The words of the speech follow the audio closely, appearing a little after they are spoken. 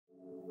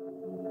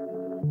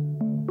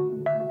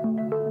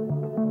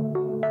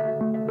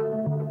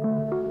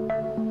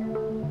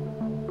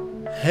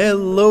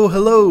Hello,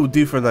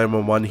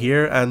 Do4911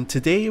 here, and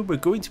today we're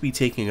going to be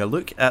taking a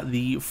look at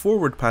the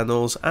forward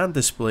panels and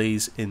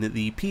displays in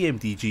the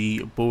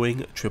PMDG Boeing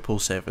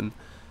 777.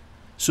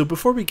 So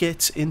before we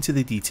get into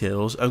the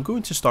details, I'm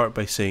going to start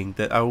by saying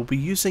that I will be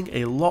using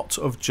a lot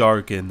of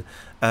jargon,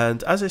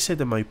 and as I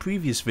said in my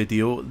previous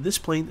video, this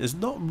plane is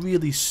not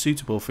really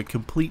suitable for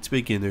complete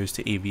beginners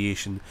to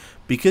aviation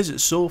because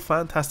it's so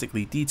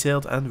fantastically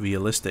detailed and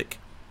realistic.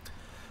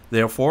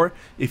 Therefore,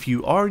 if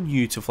you are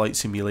new to flight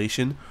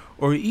simulation,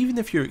 or even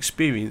if you're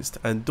experienced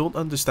and don't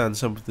understand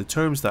some of the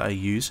terms that I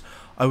use,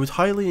 I would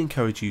highly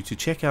encourage you to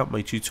check out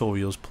my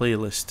tutorials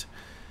playlist.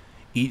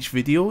 Each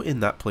video in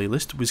that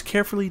playlist was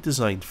carefully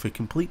designed for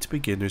complete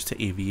beginners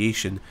to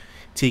aviation,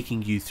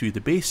 taking you through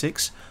the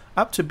basics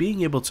up to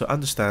being able to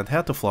understand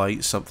how to fly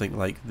something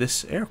like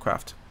this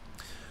aircraft.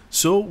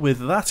 So with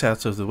that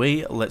out of the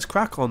way, let's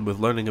crack on with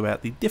learning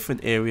about the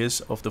different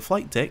areas of the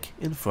flight deck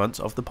in front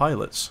of the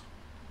pilots.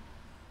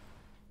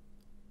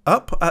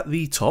 Up at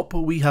the top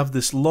we have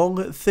this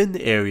long thin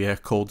area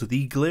called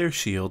the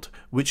Glareshield,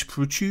 which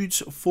protrudes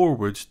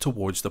forward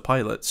towards the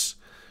pilots.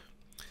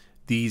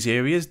 These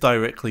areas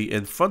directly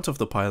in front of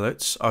the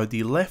pilots are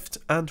the left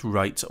and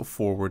right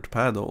forward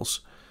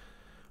panels.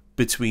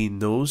 Between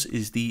those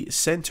is the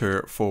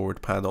center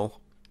forward panel.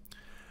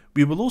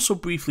 We will also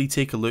briefly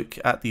take a look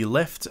at the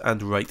left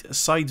and right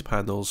side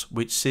panels,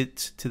 which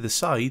sit to the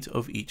side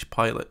of each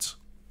pilot.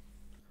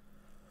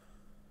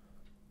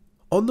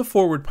 On the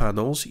forward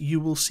panels, you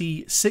will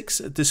see 6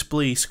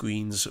 display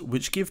screens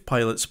which give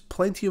pilots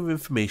plenty of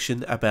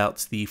information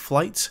about the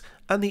flight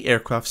and the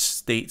aircraft's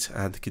state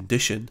and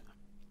condition.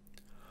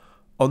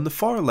 On the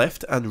far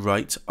left and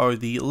right are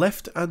the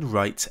left and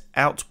right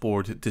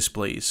outboard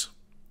displays.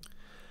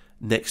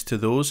 Next to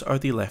those are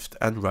the left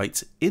and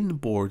right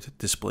inboard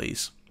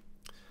displays.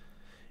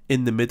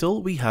 In the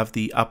middle we have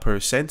the upper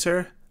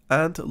center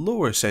and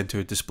lower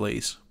center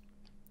displays.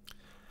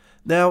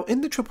 Now, in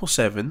the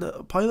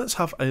 777, pilots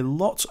have a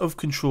lot of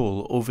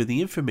control over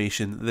the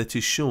information that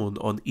is shown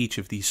on each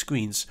of these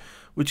screens,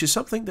 which is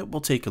something that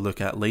we'll take a look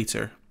at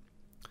later.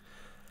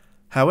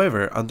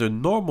 However, under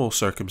normal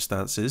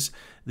circumstances,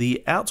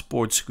 the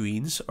outboard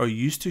screens are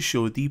used to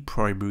show the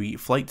primary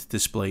flight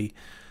display.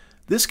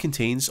 This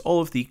contains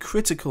all of the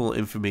critical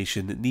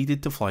information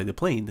needed to fly the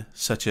plane,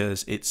 such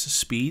as its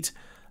speed,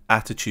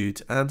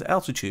 attitude, and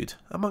altitude,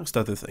 amongst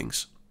other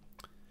things.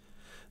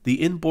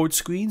 The inboard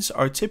screens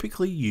are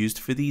typically used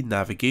for the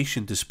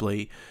navigation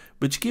display,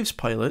 which gives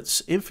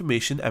pilots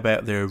information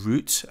about their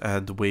route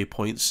and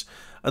waypoints,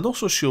 and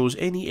also shows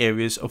any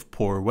areas of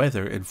poor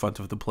weather in front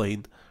of the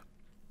plane.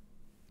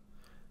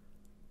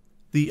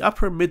 The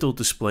upper middle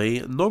display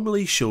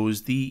normally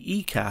shows the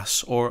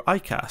EICAS or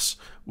EICAS,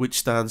 which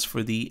stands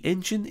for the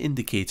Engine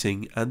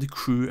Indicating and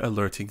Crew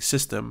Alerting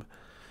System.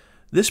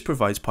 This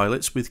provides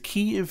pilots with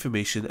key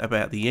information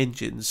about the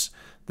engines,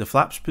 the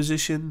flaps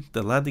position,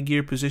 the landing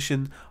gear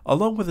position,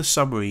 along with a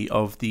summary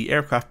of the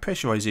aircraft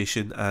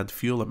pressurization and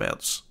fuel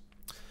amounts.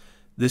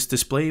 This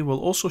display will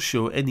also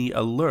show any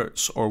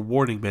alerts or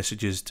warning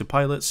messages to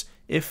pilots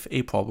if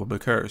a problem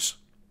occurs.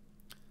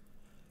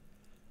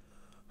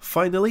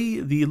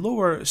 Finally, the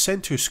lower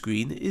center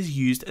screen is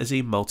used as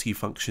a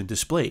multi-function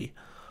display.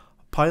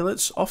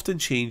 Pilots often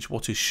change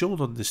what is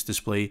shown on this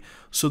display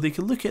so they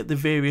can look at the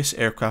various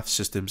aircraft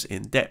systems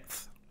in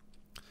depth.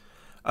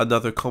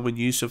 Another common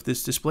use of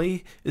this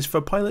display is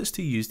for pilots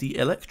to use the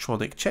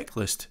electronic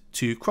checklist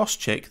to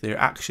cross-check their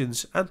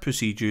actions and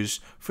procedures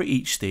for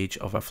each stage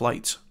of a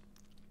flight.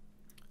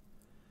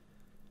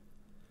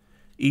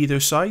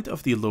 Either side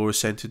of the lower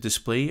center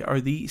display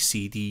are the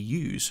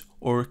CDUs,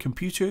 or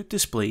Computer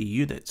Display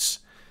Units.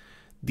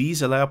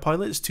 These allow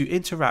pilots to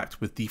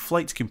interact with the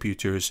flight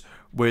computers,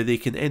 where they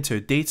can enter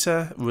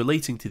data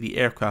relating to the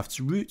aircraft's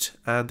route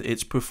and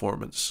its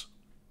performance.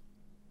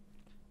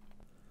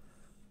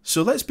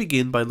 So let's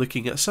begin by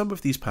looking at some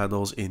of these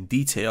panels in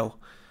detail.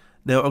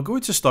 Now I'm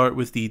going to start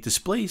with the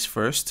displays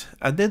first,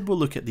 and then we'll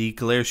look at the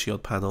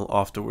Glareshield panel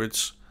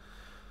afterwards.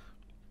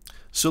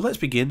 So let's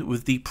begin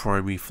with the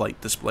primary flight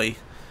display.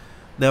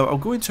 Now I'm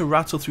going to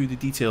rattle through the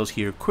details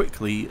here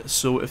quickly,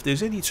 so if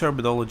there's any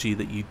terminology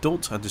that you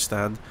don't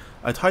understand,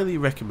 I'd highly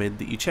recommend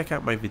that you check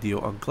out my video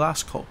on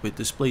glass cockpit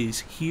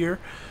displays here,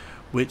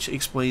 which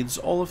explains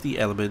all of the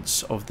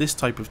elements of this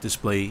type of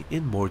display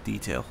in more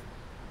detail.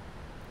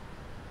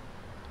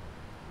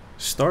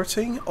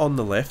 Starting on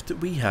the left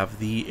we have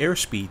the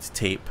airspeed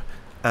tape,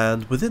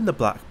 and within the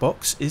black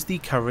box is the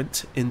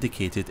current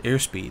indicated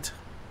airspeed.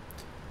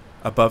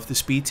 Above the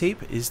speed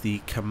tape is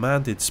the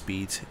commanded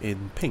speed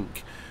in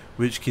pink,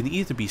 which can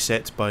either be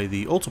set by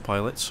the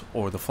autopilot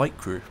or the flight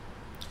crew.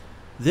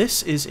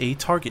 This is a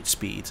target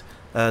speed,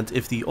 and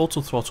if the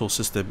auto throttle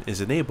system is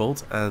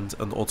enabled and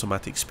an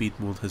automatic speed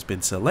mode has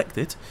been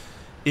selected,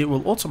 it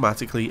will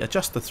automatically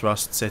adjust the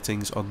thrust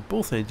settings on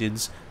both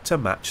engines to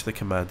match the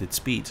commanded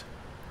speed.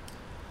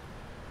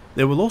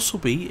 There will also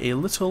be a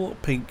little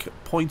pink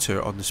pointer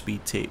on the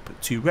speed tape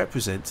to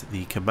represent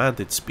the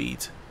commanded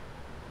speed.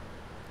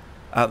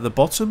 At the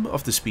bottom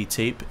of the speed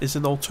tape is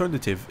an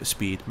alternative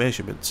speed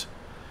measurement.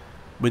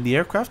 When the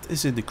aircraft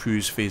is in the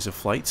cruise phase of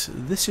flight,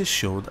 this is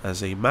shown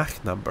as a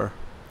Mach number.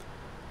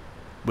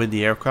 When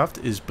the aircraft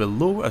is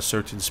below a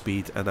certain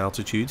speed and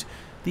altitude,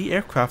 the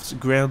aircraft's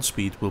ground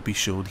speed will be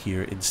shown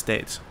here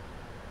instead.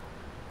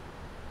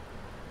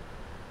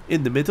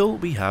 In the middle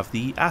we have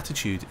the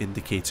attitude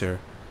indicator.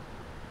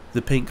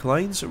 The pink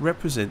lines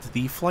represent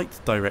the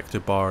flight director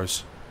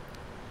bars.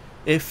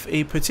 If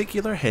a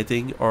particular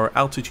heading or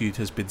altitude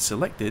has been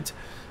selected,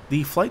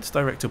 the flight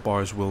director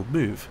bars will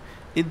move,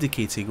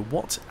 indicating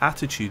what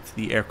attitude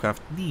the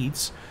aircraft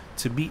needs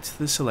to meet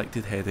the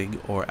selected heading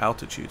or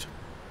altitude.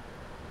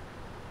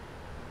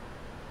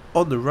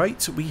 On the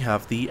right we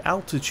have the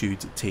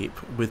altitude tape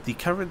with the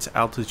current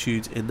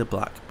altitude in the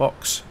black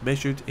box,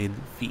 measured in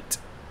feet.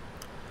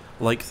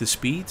 Like the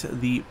speed,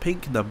 the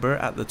pink number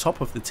at the top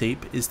of the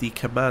tape is the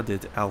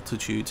commanded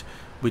altitude,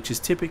 which is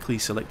typically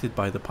selected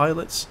by the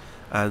pilots,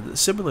 and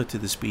similar to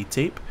the speed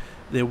tape,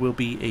 there will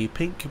be a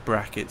pink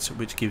bracket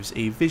which gives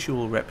a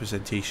visual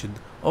representation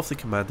of the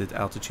commanded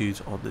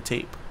altitude on the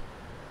tape.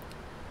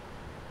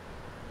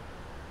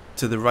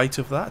 To the right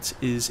of that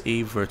is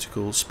a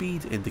vertical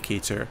speed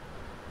indicator.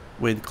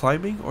 When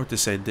climbing or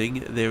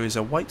descending, there is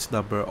a white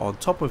number on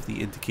top of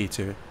the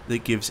indicator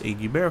that gives a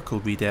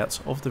numerical readout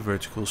of the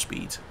vertical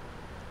speed.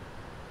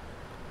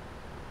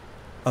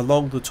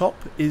 Along the top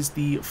is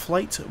the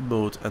Flight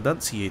Mode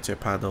Annunciator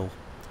panel.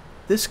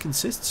 This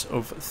consists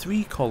of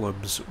 3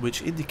 columns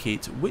which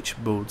indicate which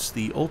modes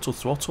the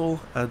autothrottle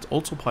and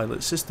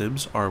autopilot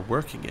systems are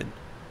working in.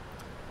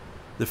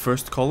 The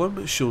first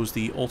column shows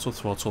the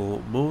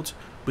autothrottle mode,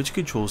 which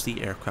controls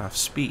the aircraft's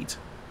speed.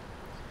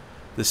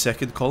 The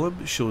second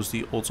column shows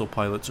the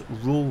autopilot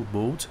roll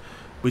mode,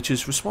 which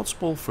is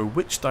responsible for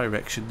which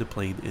direction the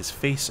plane is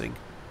facing.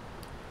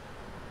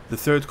 The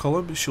third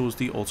column shows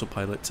the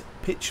autopilot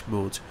pitch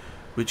mode,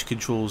 which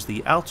controls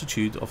the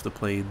altitude of the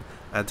plane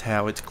and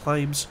how it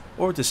climbs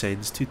or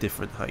descends to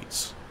different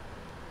heights.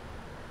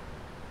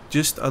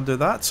 Just under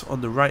that,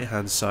 on the right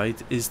hand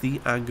side, is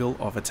the angle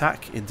of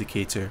attack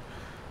indicator,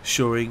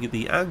 showing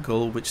the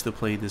angle which the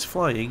plane is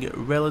flying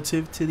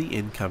relative to the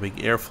incoming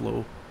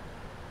airflow.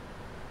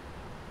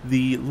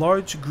 The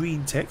large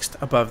green text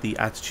above the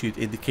attitude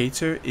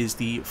indicator is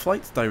the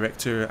flight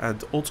director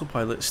and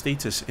autopilot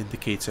status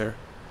indicator.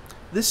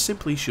 This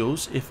simply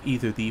shows if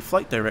either the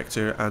flight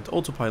director and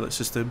autopilot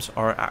systems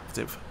are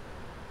active.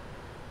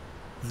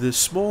 The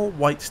small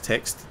white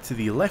text to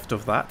the left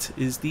of that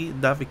is the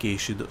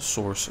navigation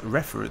source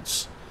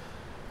reference.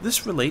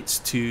 This relates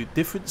to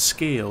different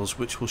scales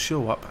which will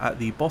show up at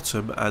the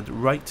bottom and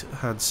right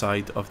hand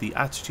side of the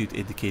attitude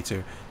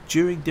indicator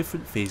during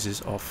different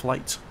phases of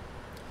flight.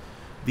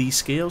 These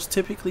scales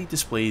typically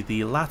display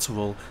the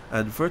lateral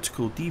and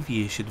vertical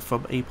deviation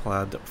from a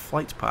planned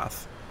flight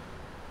path.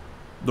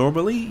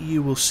 Normally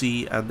you will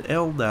see an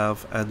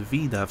LNAV and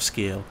VNAV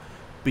scale,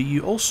 but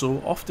you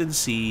also often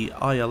see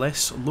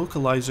ILS,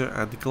 localizer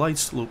and glide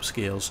slope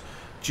scales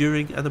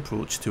during an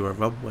approach to a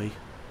runway.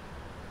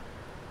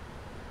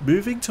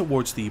 Moving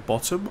towards the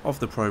bottom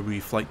of the primary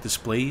flight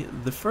display,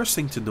 the first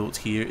thing to note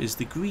here is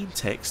the green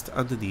text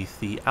underneath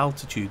the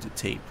altitude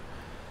tape.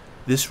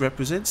 This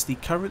represents the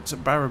current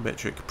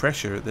barometric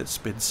pressure that's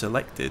been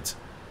selected.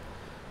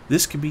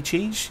 This can be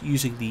changed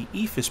using the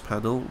EFIS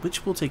panel,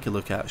 which we'll take a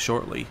look at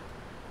shortly.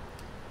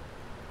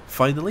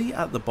 Finally,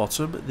 at the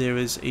bottom there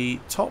is a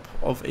top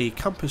of a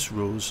compass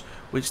rose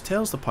which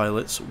tells the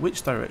pilots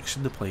which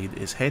direction the plane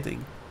is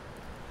heading.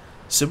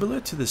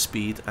 Similar to the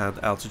speed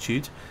and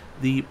altitude,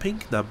 the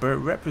pink number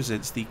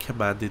represents the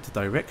commanded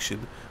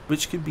direction,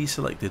 which can be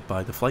selected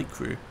by the flight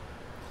crew.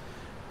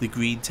 The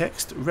green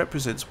text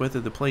represents whether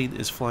the plane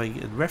is flying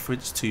in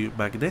reference to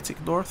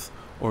magnetic north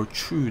or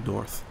true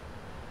north.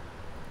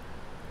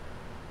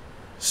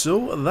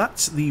 So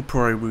that's the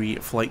primary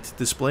flight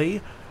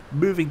display.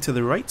 Moving to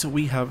the right,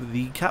 we have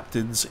the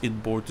captain's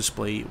inboard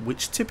display,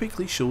 which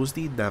typically shows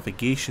the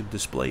navigation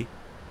display.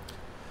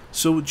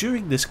 So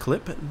during this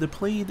clip, the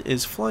plane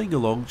is flying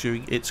along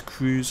during its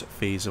cruise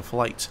phase of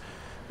flight,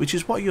 which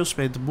is what you'll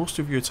spend most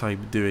of your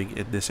time doing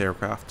in this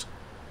aircraft.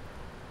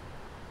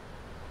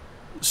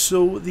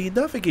 So the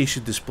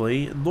navigation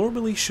display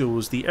normally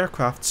shows the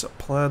aircraft's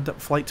planned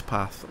flight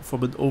path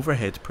from an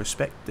overhead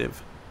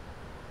perspective.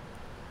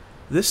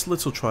 This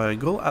little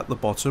triangle at the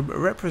bottom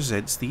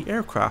represents the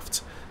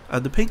aircraft,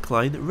 and the pink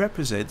line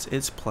represents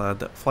its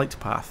planned flight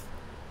path.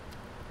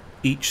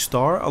 Each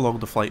star along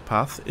the flight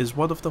path is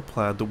one of the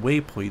planned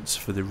waypoints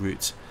for the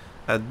route,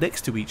 and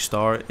next to each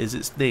star is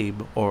its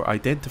name or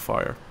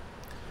identifier.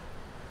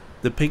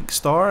 The pink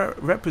star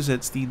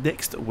represents the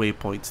next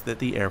waypoint that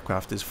the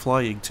aircraft is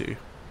flying to.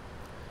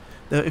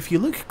 Now if you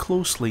look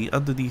closely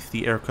underneath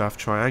the aircraft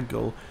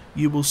triangle,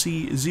 you will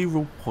see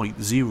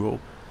 0.0.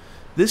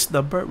 This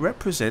number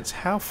represents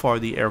how far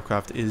the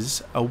aircraft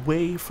is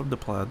away from the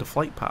planned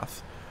flight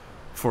path.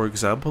 For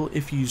example,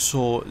 if you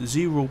saw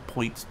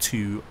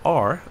 0.2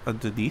 R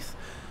underneath,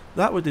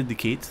 that would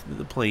indicate that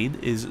the plane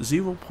is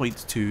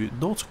 0.2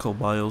 nautical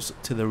miles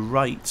to the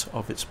right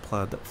of its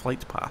planned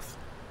flight path.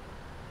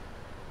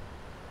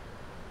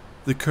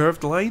 The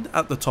curved line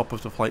at the top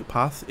of the flight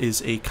path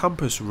is a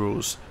compass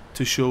rose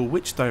to show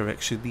which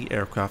direction the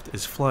aircraft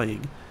is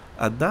flying,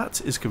 and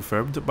that is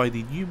confirmed by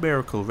the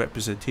numerical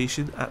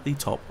representation at the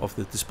top of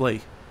the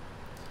display.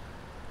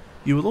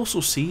 You will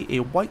also see a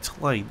white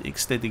line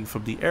extending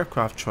from the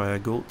aircraft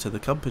triangle to the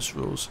compass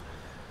rose.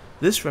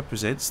 This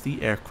represents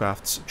the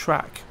aircraft's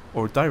track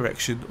or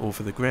direction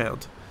over the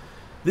ground.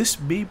 This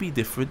may be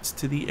different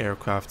to the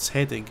aircraft's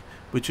heading,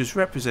 which is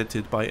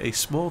represented by a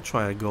small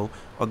triangle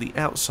on the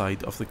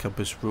outside of the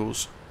compass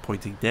rose,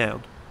 pointing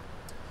down.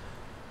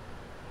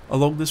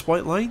 Along this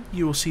white line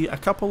you will see a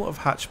couple of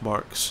hatch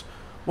marks,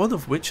 one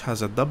of which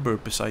has a number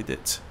beside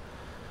it.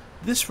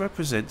 This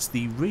represents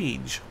the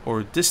range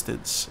or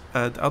distance,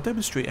 and I'll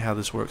demonstrate how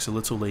this works a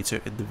little later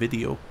in the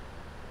video.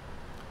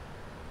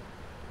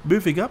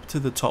 Moving up to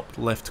the top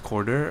left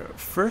corner,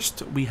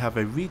 first we have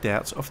a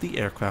readout of the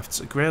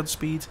aircraft's ground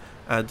speed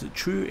and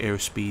true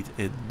airspeed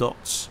in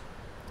knots.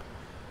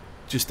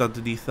 Just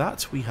underneath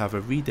that we have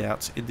a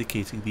readout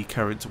indicating the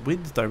current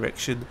wind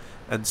direction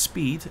and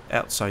speed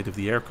outside of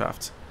the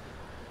aircraft.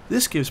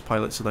 This gives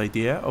pilots an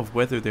idea of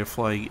whether they're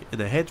flying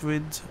in a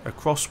headwind, a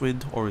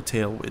crosswind or a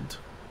tailwind.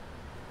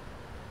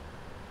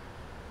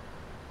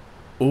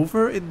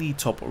 Over in the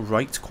top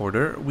right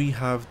corner we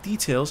have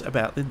details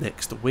about the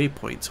next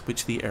waypoint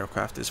which the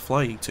aircraft is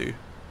flying to.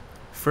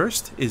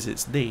 First is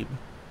its name.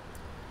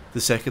 The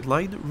second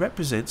line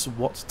represents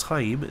what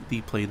time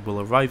the plane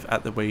will arrive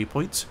at the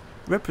waypoint,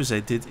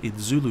 represented in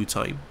Zulu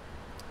time.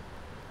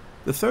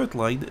 The third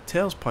line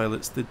tells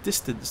pilots the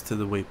distance to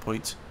the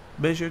waypoint,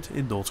 measured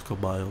in nautical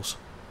miles.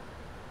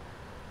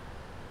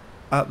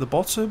 At the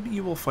bottom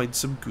you will find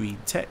some green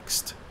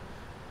text.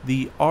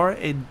 The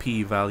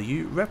RNP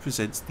value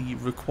represents the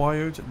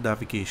required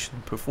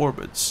navigation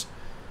performance.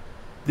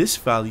 This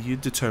value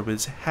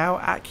determines how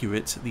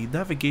accurate the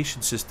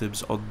navigation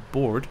systems on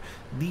board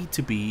need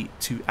to be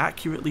to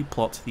accurately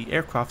plot the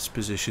aircraft's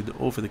position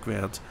over the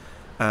ground,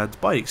 and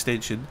by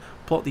extension,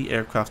 plot the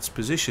aircraft's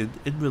position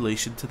in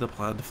relation to the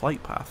planned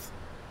flight path.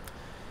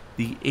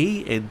 The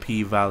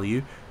ANP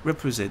value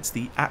represents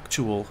the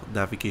actual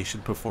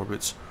navigation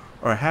performance,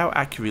 or how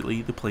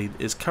accurately the plane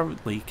is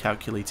currently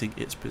calculating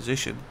its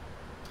position.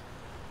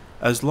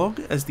 As long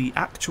as the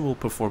actual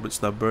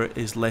performance number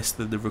is less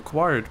than the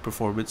required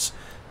performance,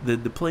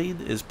 then the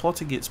plane is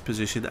plotting its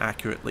position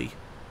accurately.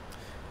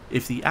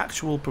 If the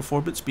actual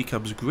performance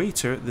becomes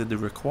greater than the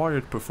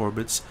required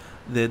performance,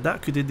 then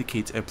that could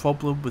indicate a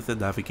problem with the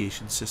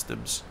navigation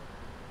systems.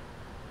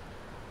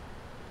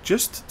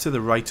 Just to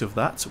the right of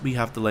that we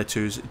have the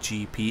letters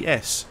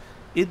GPS,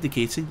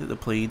 indicating that the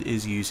plane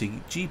is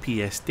using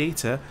GPS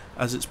data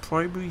as its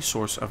primary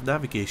source of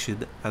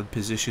navigation and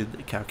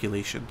position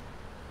calculation.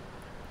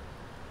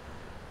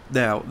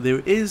 Now,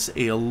 there is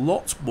a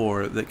lot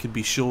more that can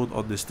be shown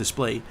on this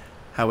display,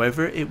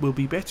 however it will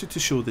be better to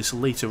show this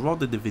later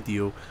on in the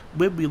video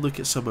when we look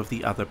at some of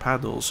the other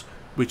panels,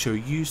 which are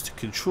used to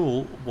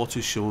control what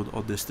is shown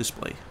on this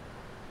display.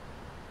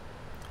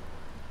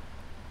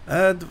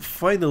 And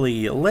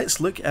finally,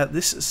 let's look at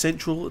this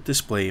central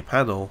display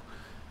panel.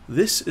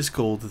 This is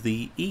called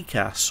the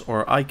EICAS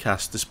or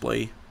EICAS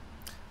display.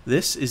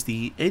 This is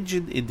the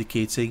engine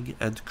indicating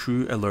and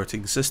crew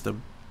alerting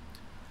system.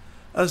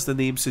 As the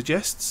name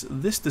suggests,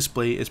 this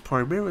display is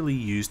primarily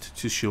used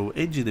to show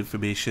engine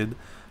information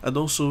and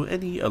also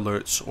any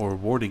alerts or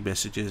warning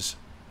messages.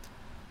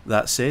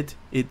 That said,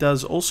 it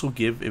does also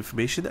give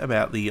information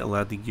about the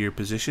landing gear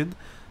position,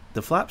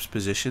 the flaps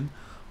position,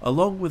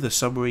 along with a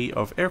summary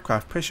of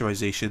aircraft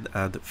pressurization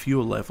and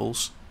fuel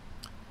levels.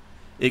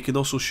 It can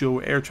also show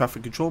air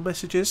traffic control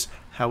messages,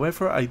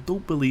 however I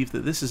don't believe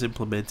that this is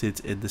implemented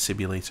in the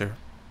simulator.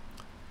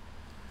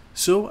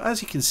 So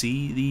as you can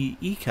see, the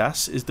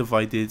EICAS is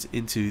divided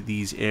into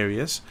these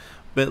areas,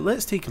 but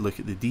let's take a look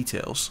at the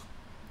details.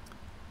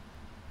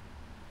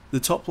 The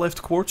top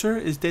left quarter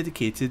is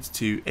dedicated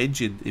to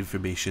engine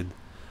information.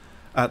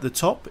 At the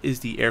top is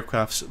the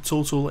aircraft's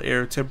total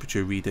air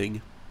temperature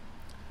reading.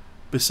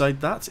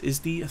 Beside that is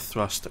the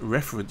thrust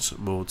reference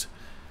mode.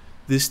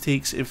 This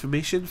takes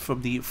information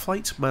from the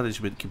flight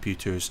management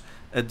computers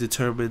and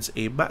determines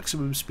a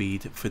maximum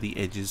speed for the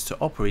engines to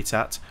operate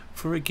at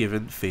for a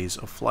given phase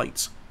of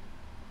flight.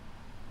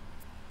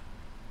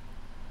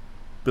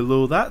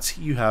 Below that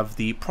you have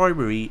the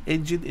primary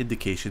engine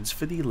indications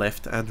for the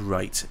left and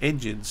right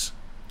engines.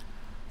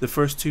 The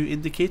first two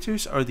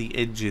indicators are the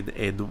engine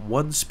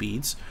N1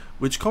 speeds,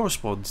 which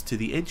correspond to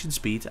the engine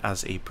speed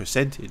as a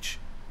percentage.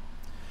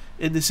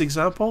 In this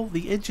example,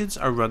 the engines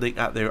are running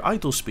at their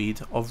idle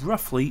speed of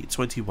roughly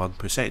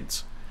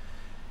 21%.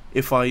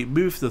 If I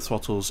move the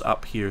throttles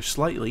up here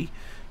slightly,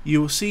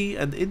 you will see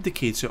an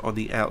indicator on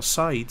the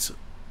outside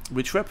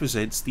which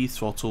represents the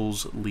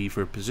throttle's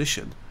lever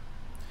position.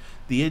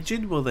 The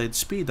engine will then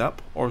speed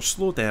up or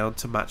slow down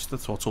to match the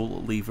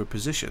throttle lever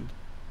position.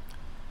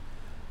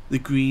 The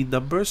green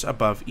numbers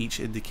above each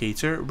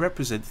indicator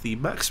represent the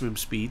maximum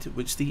speed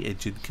which the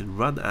engine can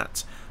run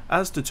at,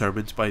 as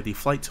determined by the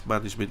flight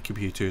management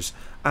computers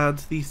and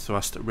the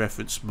thrust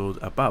reference mode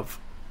above.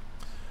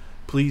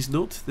 Please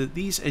note that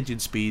these engine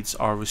speeds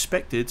are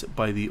respected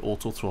by the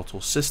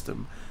auto-throttle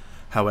system.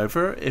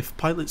 However, if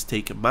pilots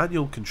take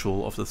manual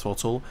control of the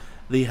throttle,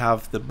 they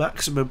have the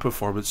maximum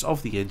performance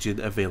of the engine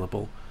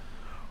available.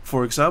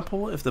 For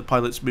example, if the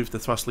pilots move the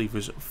thrust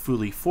levers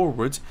fully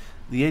forward,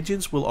 the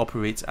engines will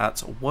operate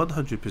at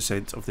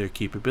 100% of their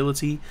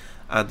capability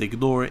and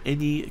ignore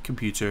any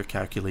computer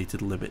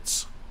calculated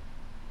limits.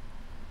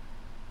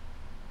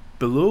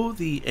 Below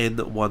the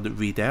N1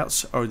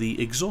 readouts are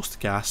the exhaust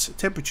gas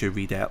temperature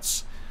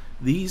readouts.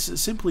 These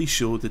simply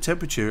show the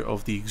temperature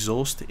of the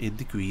exhaust in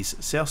degrees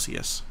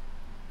Celsius.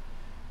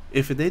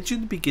 If an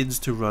engine begins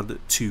to run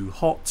too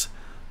hot,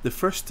 the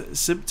first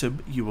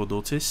symptom you will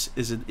notice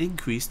is an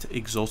increased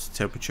exhaust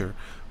temperature,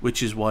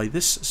 which is why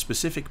this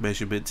specific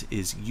measurement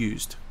is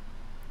used.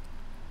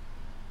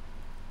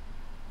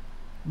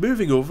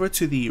 Moving over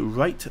to the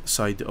right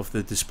side of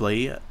the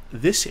display,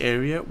 this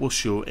area will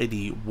show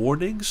any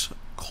warnings,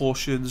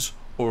 cautions,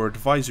 or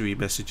advisory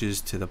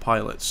messages to the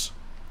pilots.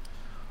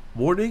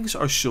 Warnings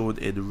are shown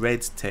in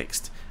red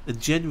text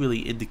and generally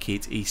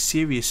indicate a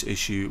serious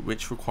issue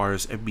which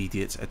requires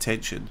immediate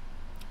attention.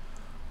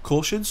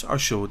 Cautions are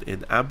shown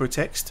in amber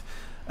text,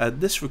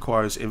 and this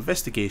requires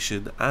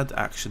investigation and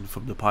action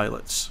from the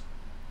pilots.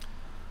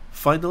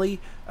 Finally,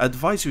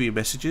 advisory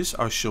messages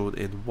are shown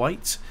in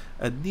white,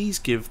 and these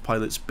give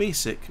pilots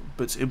basic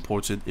but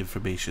important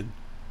information.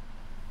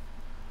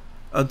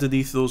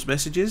 Underneath those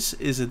messages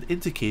is an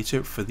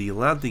indicator for the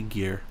landing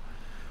gear.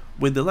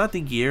 When the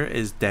landing gear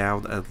is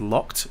down and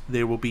locked,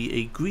 there will be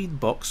a green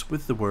box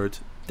with the word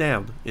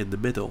down in the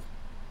middle.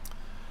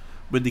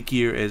 When the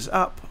gear is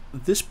up,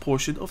 this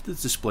portion of the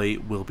display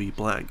will be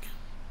blank.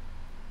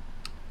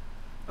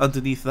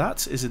 Underneath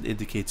that is an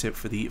indicator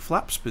for the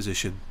flaps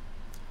position.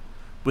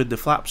 When the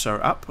flaps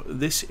are up,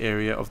 this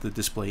area of the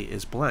display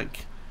is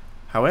blank.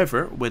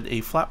 However, when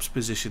a flaps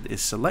position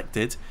is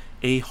selected,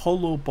 a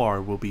hollow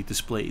bar will be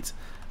displayed,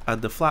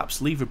 and the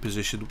flaps lever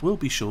position will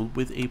be shown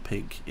with a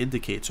pink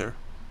indicator.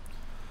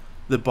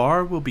 The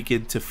bar will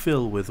begin to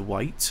fill with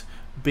white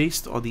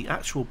based on the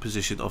actual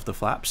position of the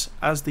flaps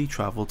as they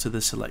travel to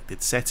the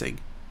selected setting.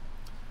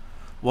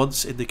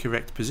 Once in the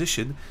correct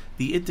position,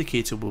 the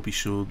indicator will be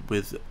shown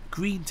with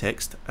green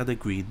text and a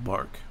green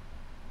mark.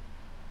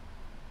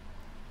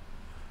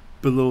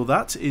 Below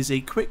that is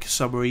a quick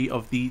summary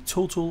of the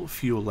total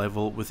fuel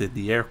level within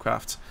the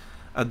aircraft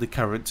and the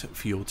current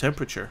fuel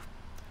temperature.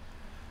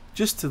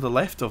 Just to the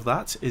left of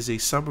that is a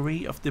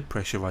summary of the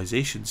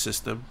pressurization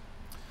system.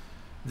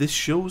 This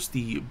shows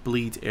the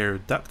bleed air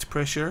duct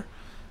pressure,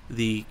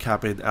 the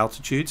cabin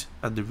altitude,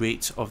 and the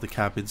rate of the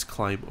cabin's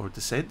climb or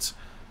descent.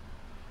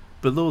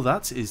 Below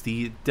that is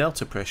the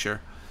delta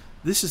pressure.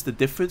 This is the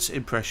difference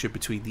in pressure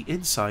between the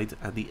inside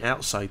and the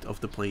outside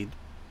of the plane.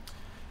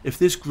 If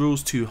this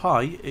grows too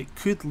high, it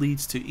could lead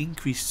to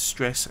increased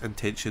stress and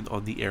tension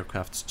on the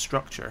aircraft's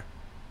structure.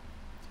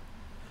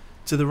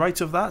 To the right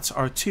of that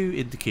are two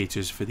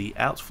indicators for the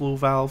outflow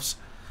valves,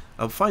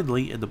 and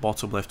finally in the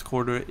bottom left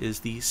corner is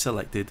the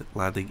selected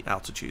landing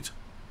altitude.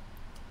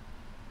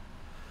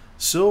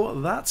 So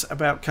that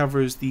about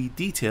covers the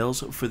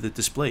details for the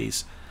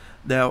displays.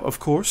 Now of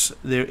course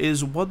there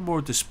is one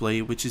more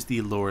display, which is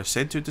the lower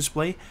center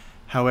display.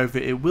 However,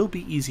 it will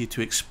be easier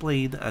to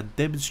explain and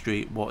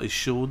demonstrate what is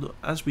shown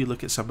as we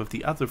look at some of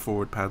the other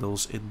forward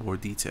panels in more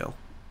detail.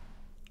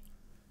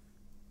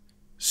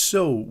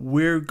 So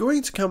we're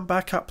going to come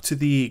back up to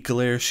the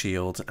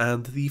Glareshield,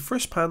 and the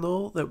first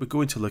panel that we're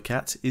going to look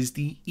at is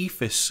the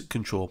EFIS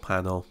control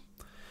panel.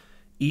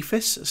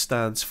 EFIS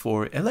stands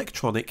for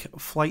Electronic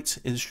Flight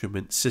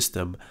Instrument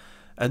System,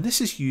 and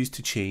this is used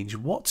to change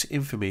what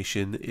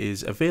information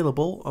is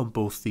available on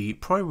both the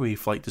primary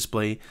flight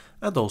display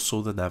and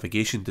also the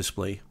navigation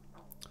display.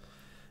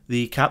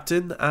 The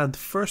captain and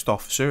first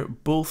officer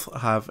both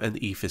have an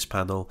EFIS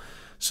panel,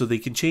 so they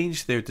can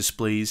change their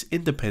displays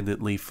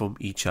independently from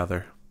each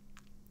other.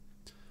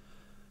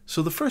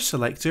 So the first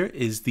selector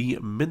is the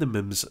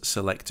minimums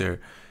selector,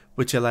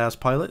 which allows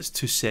pilots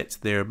to set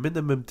their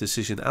minimum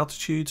decision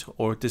altitude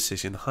or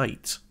decision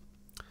height.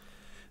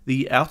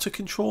 The outer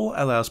control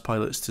allows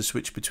pilots to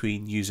switch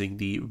between using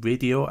the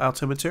radio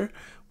altimeter,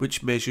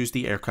 which measures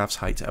the aircraft's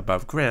height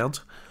above ground,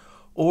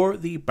 or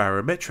the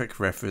barometric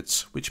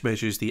reference, which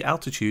measures the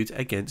altitude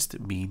against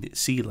mean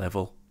sea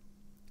level.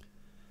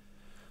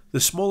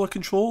 The smaller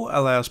control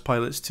allows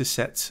pilots to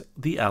set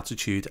the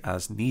altitude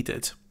as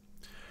needed.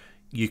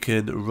 You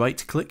can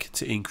right-click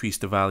to increase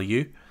the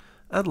value,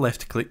 and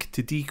left-click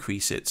to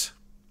decrease it.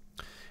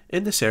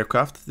 In this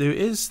aircraft, there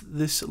is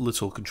this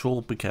little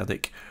control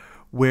mechanic,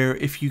 where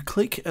if you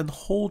click and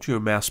hold your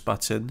mouse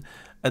button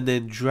and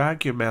then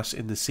drag your mouse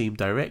in the same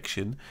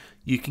direction,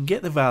 you can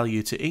get the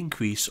value to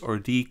increase or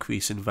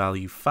decrease in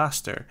value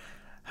faster.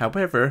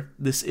 However,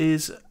 this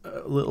is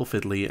a little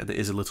fiddly and it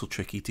is a little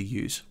tricky to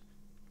use.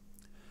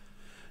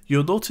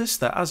 You'll notice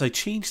that as I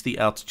change the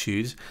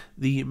altitude,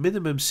 the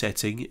minimum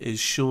setting is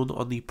shown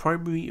on the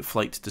primary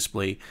flight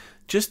display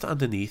just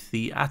underneath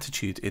the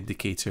attitude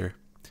indicator.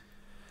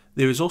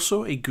 There is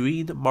also a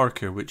green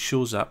marker which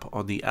shows up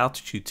on the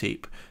altitude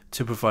tape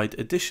to provide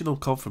additional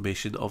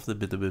confirmation of the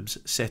minimums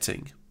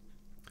setting.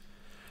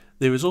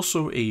 There is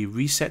also a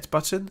reset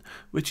button,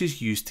 which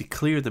is used to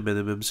clear the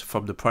minimums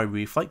from the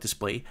primary flight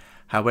display.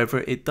 However,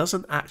 it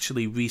doesn't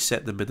actually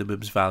reset the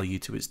minimums value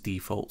to its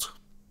default.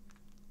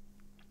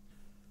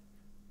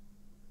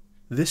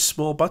 This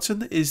small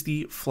button is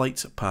the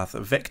flight path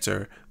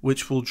vector,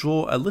 which will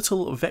draw a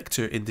little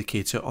vector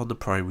indicator on the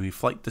primary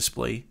flight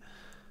display.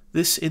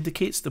 This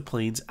indicates the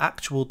plane's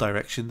actual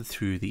direction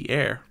through the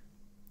air.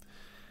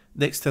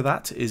 Next to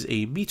that is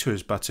a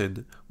meters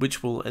button,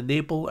 which will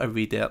enable a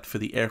readout for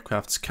the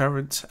aircraft's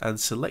current and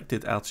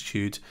selected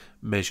altitude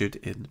measured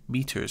in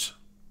meters.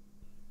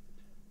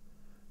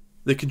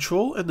 The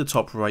control in the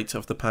top right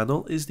of the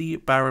panel is the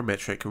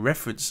barometric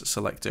reference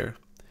selector.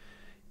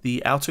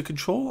 The outer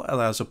control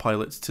allows a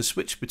pilot to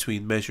switch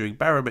between measuring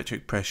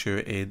barometric pressure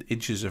in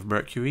inches of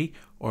mercury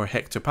or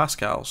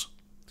hectopascals.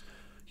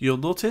 You'll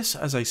notice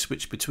as I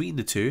switch between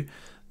the two,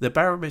 the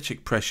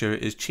barometric pressure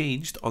is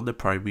changed on the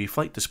primary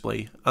flight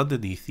display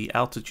underneath the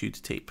altitude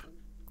tape.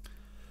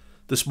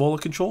 The smaller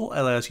control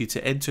allows you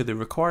to enter the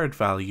required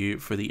value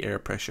for the air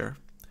pressure.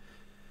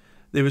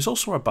 There is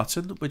also a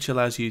button which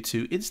allows you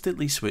to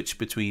instantly switch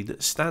between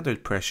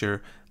standard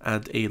pressure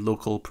and a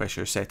local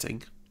pressure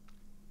setting.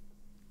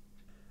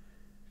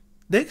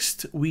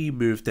 Next, we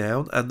move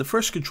down, and the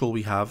first control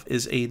we have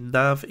is a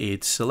nav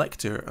aid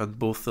selector on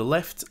both the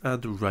left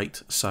and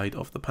right side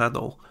of the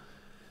panel.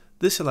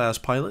 This allows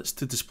pilots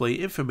to display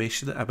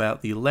information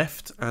about the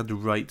left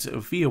and right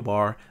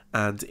VOR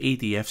and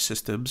ADF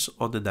systems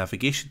on the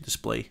navigation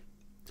display.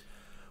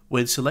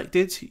 When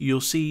selected,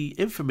 you'll see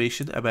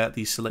information about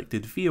the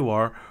selected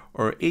VOR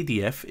or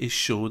ADF is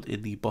shown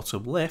in the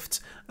bottom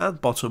left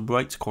and bottom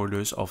right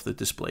corners of the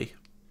display.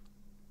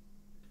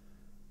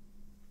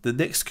 The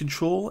next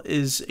control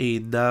is a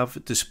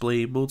nav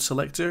display mode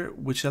selector,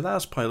 which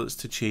allows pilots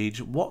to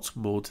change what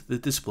mode the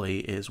display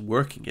is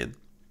working in.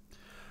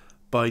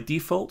 By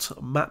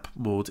default, map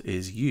mode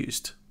is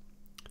used.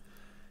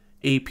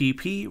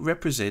 APP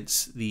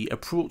represents the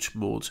approach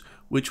mode,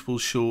 which will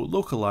show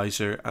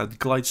localizer and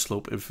glide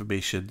slope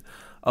information,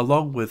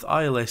 along with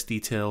ILS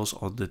details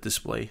on the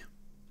display.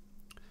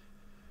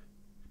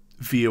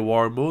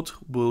 VOR mode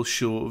will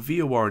show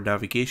VOR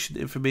navigation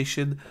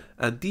information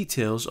and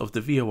details of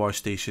the VOR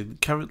station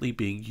currently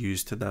being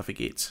used to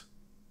navigate.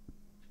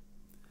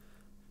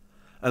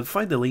 And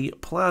finally,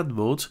 plan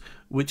mode,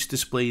 which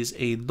displays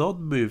a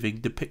non-moving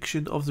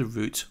depiction of the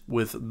route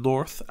with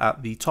north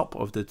at the top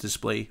of the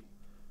display.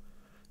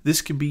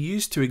 This can be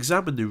used to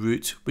examine the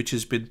route which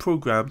has been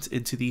programmed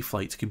into the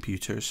flight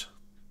computers.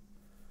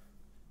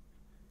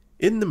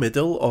 In the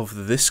middle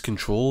of this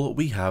control,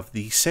 we have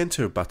the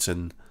center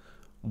button.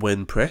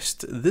 When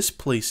pressed, this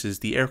places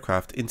the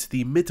aircraft into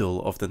the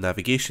middle of the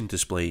navigation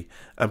display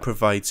and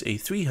provides a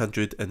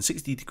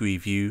 360-degree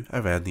view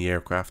around the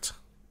aircraft.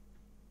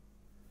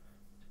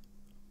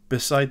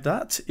 Beside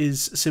that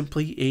is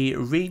simply a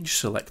range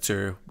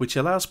selector, which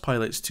allows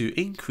pilots to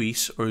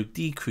increase or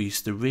decrease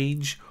the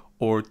range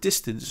or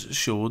distance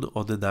shown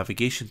on the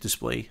navigation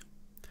display.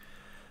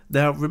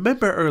 Now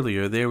remember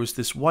earlier there was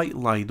this white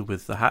line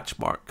with the hatch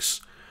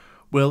marks.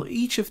 Well,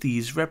 each of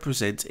these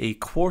represent a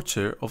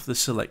quarter of the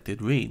selected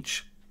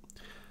range.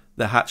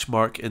 The hatch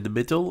mark in the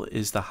middle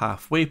is the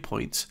halfway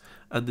point,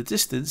 and the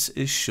distance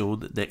is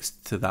shown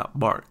next to that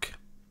mark.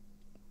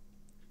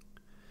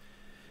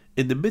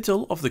 In the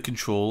middle of the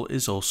control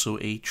is also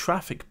a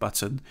traffic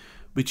button,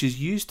 which is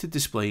used to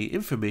display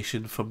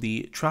information from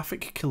the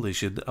traffic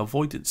collision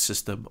avoidance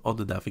system on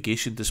the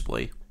navigation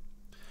display.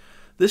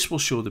 This will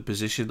show the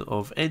position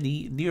of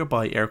any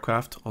nearby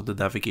aircraft on the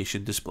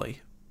navigation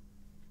display.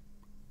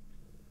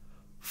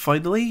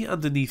 Finally,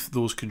 underneath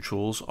those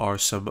controls are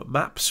some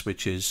map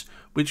switches,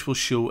 which will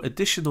show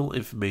additional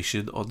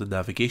information on the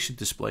navigation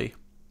display.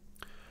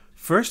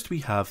 First, we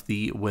have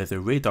the weather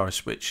radar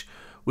switch,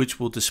 which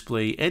will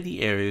display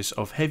any areas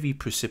of heavy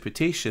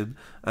precipitation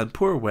and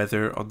poor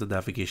weather on the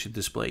navigation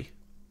display.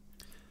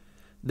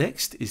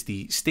 Next is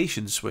the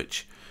station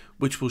switch,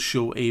 which will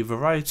show a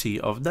variety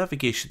of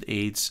navigation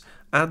aids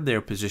and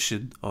their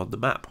position on the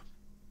map.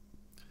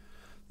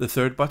 The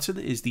third button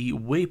is the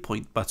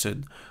waypoint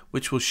button,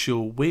 which will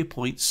show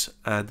waypoints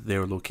and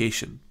their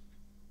location.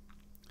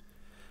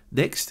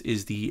 Next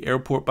is the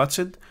airport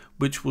button,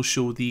 which will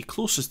show the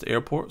closest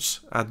airports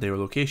and their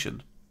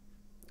location.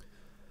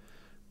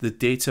 The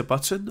data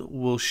button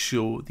will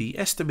show the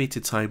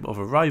estimated time of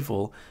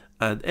arrival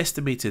and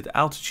estimated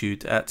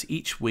altitude at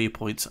each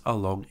waypoint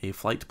along a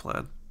flight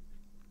plan.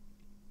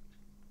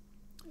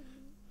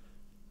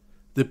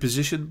 The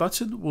position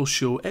button will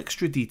show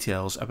extra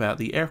details about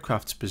the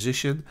aircraft's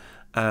position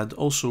and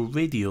also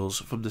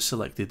radials from the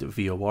selected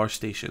VOR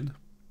station.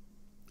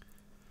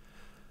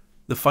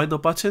 The final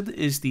button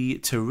is the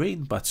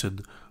terrain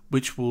button,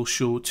 which will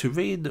show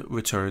terrain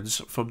returns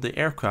from the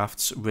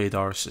aircraft's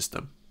radar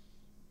system.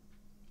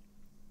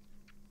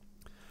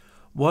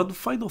 One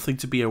final thing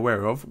to be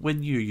aware of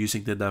when you're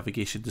using the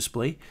navigation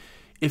display: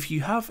 if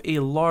you have a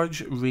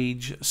large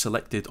range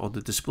selected on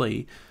the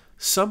display,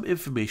 Some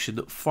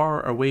information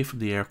far away from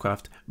the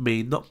aircraft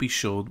may not be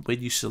shown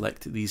when you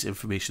select these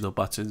informational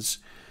buttons.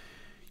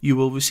 You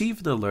will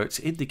receive an alert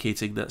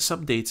indicating that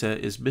some data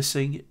is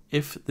missing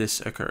if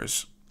this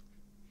occurs.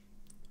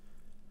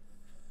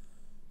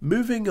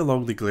 Moving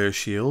along the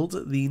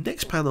Glareshield, the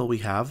next panel we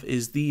have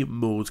is the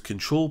Mode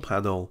Control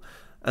panel,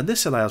 and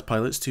this allows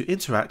pilots to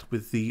interact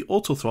with the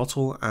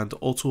autothrottle and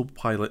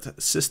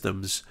autopilot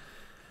systems.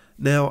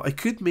 Now, I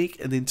could make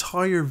an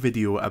entire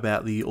video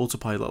about the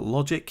autopilot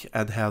logic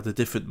and how the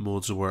different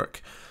modes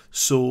work,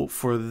 so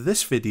for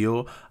this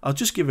video I'll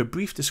just give a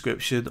brief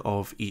description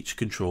of each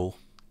control.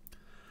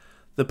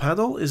 The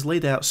panel is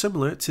laid out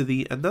similar to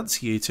the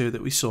annunciator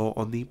that we saw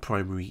on the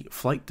primary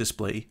flight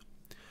display.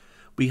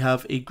 We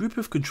have a group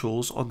of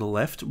controls on the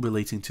left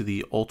relating to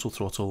the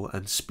autothrottle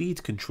and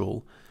speed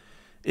control.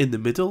 In the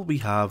middle we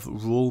have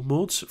roll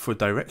modes for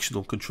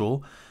directional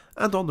control,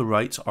 and on the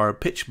right are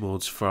pitch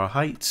modes for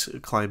height,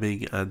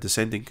 climbing and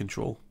descending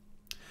control.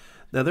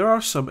 Now there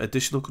are some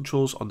additional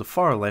controls on the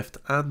far left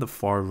and the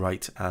far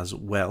right as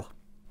well.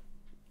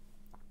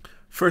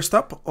 First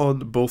up,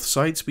 on both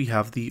sides we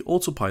have the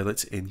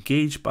autopilot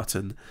engage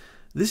button.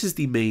 This is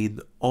the main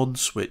on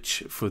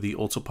switch for the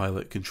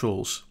autopilot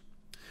controls.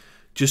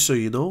 Just so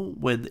you know,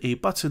 when a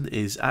button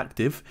is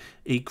active,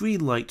 a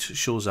green light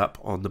shows up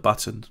on the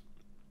button.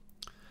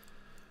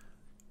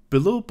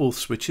 Below both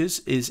switches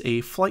is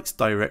a flight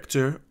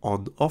director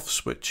on-off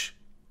switch.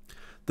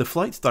 The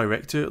flight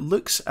director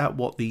looks at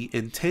what the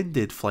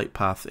intended flight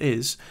path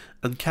is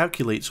and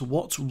calculates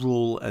what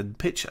roll and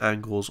pitch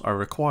angles are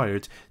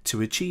required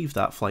to achieve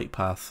that flight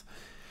path.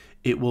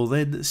 It will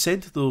then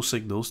send those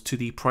signals to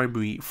the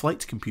primary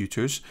flight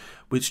computers,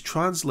 which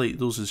translate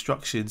those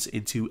instructions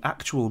into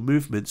actual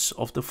movements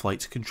of the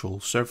flight control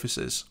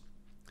surfaces.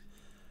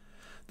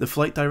 The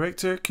flight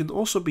director can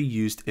also be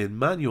used in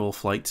manual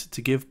flight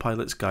to give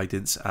pilots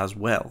guidance as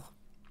well.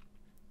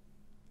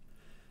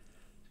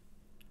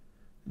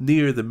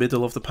 Near the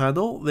middle of the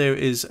panel there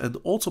is an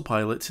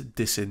autopilot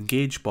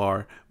disengage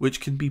bar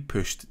which can be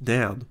pushed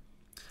down.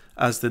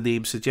 As the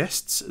name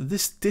suggests,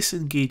 this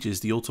disengages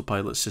the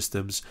autopilot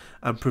systems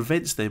and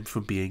prevents them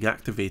from being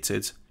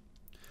activated.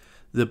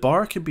 The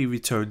bar can be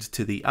returned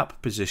to the up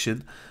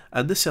position,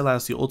 and this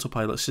allows the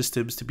autopilot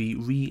systems to be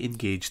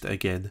re-engaged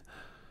again.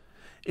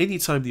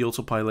 Anytime the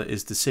autopilot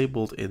is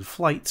disabled in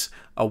flight,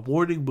 a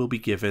warning will be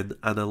given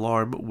and an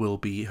alarm will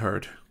be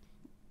heard.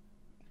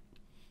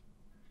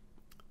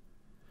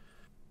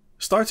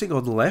 Starting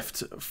on the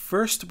left,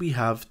 first we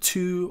have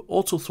two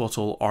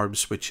autothrottle arm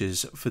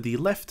switches for the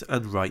left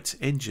and right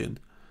engine.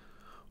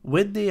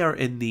 When they are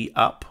in the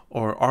up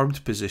or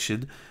armed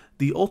position,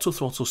 the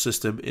autothrottle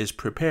system is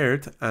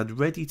prepared and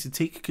ready to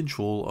take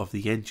control of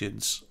the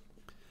engines.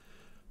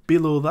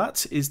 Below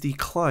that is the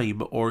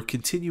climb or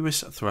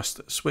continuous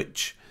thrust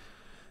switch.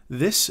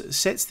 This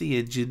sets the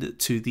engine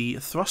to the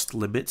thrust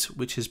limit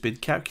which has been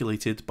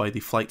calculated by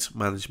the flight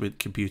management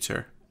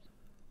computer.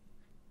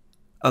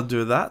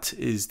 Under that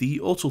is the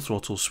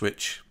autothrottle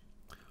switch.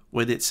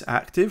 When it's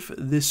active,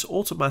 this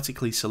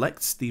automatically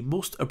selects the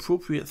most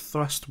appropriate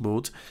thrust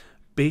mode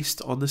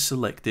based on the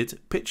selected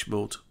pitch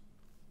mode.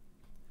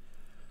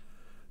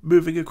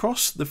 Moving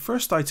across, the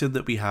first item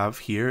that we have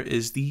here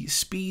is the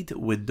speed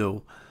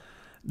window.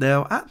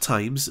 Now, at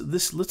times,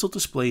 this little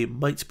display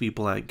might be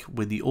blank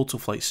when the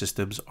autoflight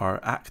systems are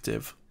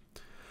active.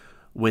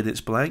 When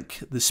it's blank,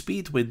 the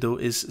speed window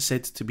is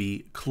said to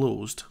be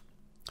closed.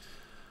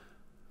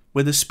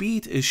 When the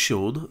speed is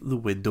shown, the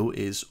window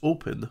is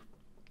open.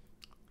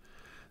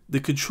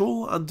 The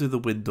control under the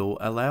window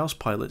allows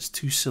pilots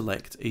to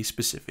select a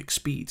specific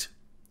speed.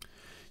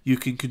 You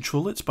can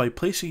control it by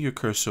placing your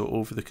cursor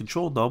over the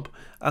control knob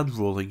and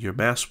rolling your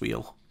mouse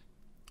wheel.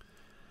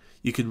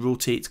 You can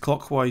rotate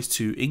clockwise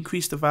to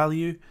increase the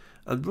value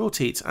and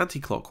rotate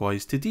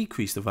anti-clockwise to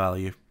decrease the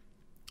value.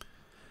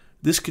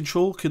 This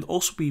control can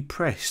also be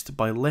pressed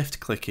by left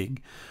clicking,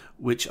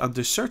 which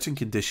under certain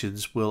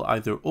conditions will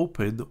either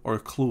open or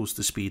close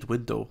the speed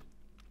window.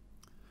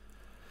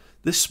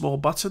 This small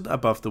button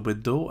above the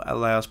window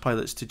allows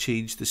pilots to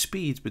change the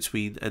speed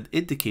between an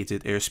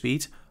indicated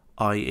airspeed,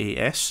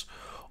 IAS,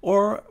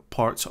 or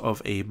part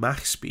of a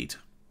Mach speed.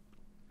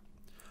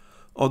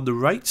 On the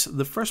right,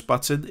 the first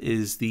button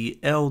is the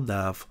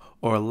LNAV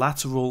or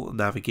lateral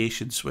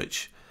navigation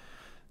switch.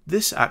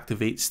 This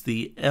activates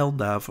the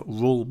LNAV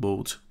roll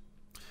mode.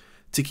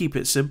 To keep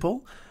it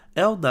simple,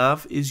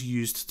 LNAV is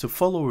used to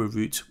follow a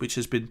route which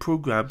has been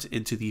programmed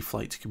into the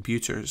flight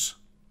computers.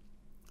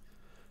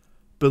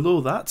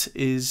 Below that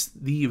is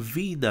the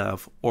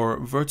VNAV or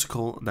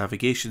vertical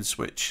navigation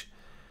switch.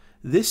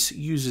 This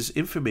uses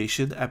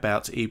information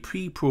about a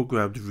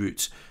pre-programmed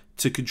route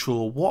to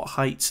control what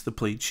height the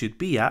plane should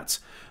be at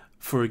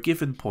for a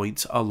given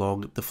point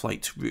along the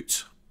flight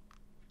route.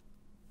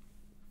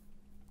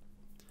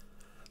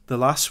 The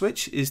last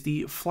switch is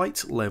the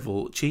flight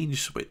level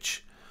change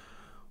switch.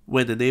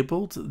 When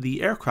enabled,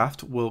 the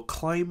aircraft will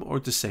climb or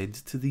descend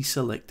to the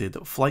selected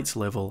flight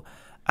level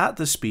at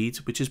the speed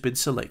which has been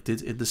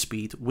selected in the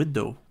speed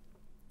window.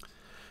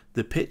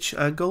 The pitch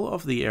angle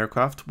of the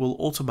aircraft will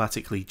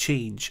automatically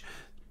change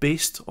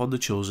based on the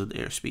chosen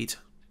airspeed.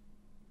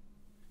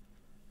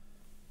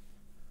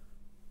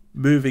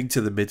 Moving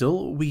to the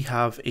middle, we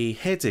have a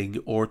heading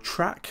or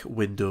track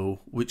window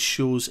which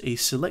shows a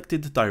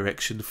selected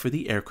direction for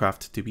the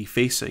aircraft to be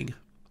facing.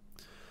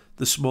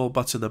 The small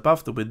button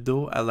above the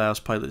window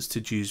allows pilots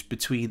to choose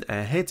between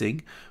a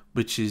heading,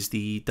 which is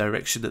the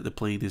direction that the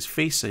plane is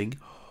facing,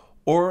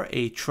 or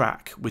a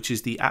track, which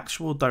is the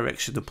actual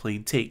direction the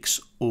plane takes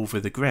over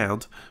the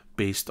ground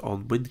based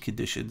on wind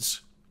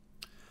conditions.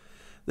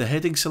 The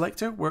heading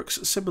selector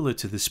works similar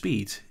to the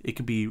speed. It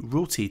can be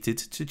rotated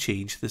to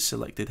change the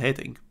selected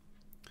heading.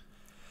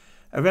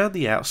 Around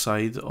the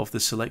outside of the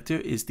selector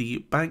is the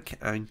bank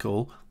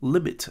angle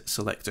limit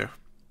selector.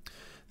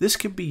 This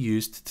can be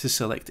used to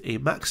select a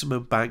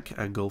maximum bank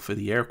angle for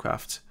the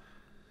aircraft.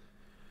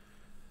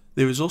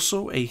 There is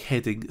also a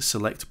heading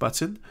select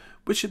button,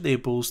 which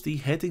enables the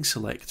heading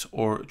select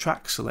or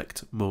track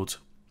select mode.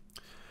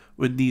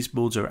 When these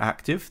modes are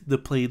active, the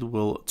plane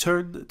will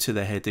turn to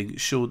the heading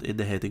shown in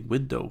the heading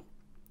window.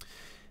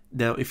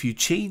 Now, if you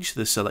change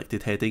the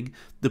selected heading,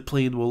 the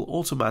plane will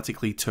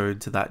automatically turn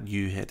to that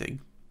new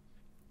heading.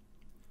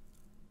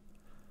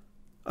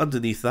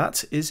 Underneath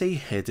that is a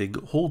heading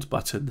hold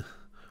button.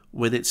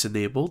 When it's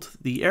enabled,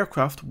 the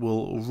aircraft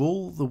will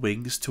roll the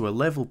wings to a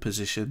level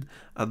position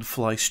and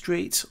fly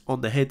straight on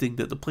the heading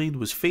that the plane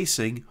was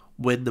facing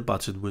when the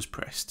button was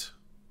pressed.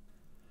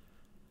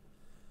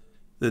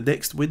 The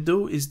next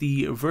window is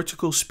the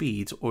vertical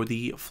speed or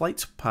the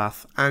flight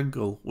path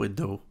angle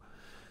window.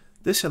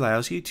 This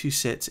allows you to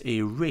set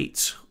a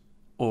rate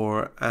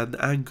or an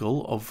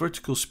angle of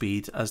vertical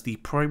speed as the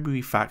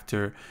primary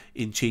factor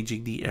in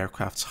changing the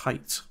aircraft's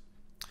height.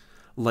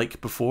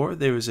 Like before,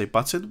 there is a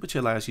button which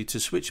allows you to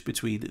switch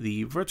between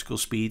the vertical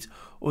speed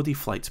or the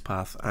flight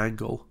path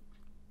angle.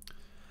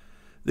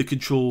 The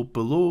control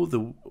below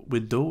the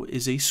window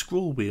is a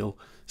scroll wheel,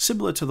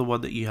 similar to the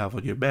one that you have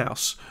on your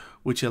mouse,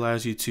 which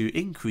allows you to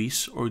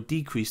increase or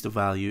decrease the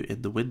value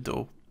in the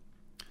window.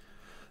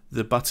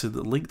 The button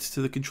linked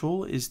to the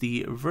control is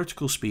the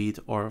vertical speed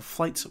or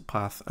flight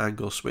path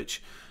angle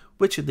switch,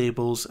 which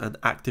enables and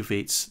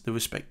activates the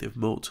respective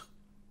mode.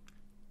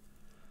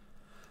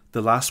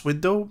 The last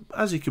window,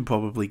 as you can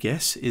probably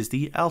guess, is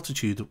the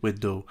altitude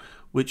window,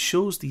 which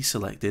shows the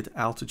selected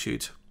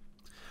altitude.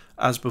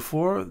 As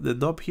before, the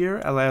knob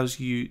here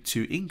allows you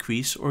to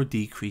increase or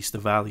decrease the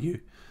value.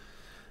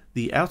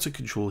 The outer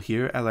control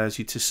here allows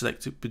you to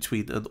select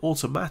between an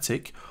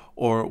automatic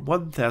or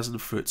 1,000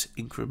 foot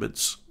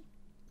increments.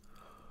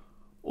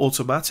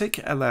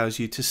 Automatic allows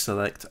you to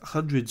select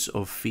hundreds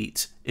of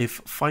feet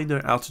if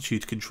finer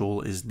altitude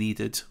control is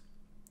needed.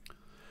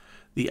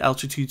 The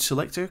altitude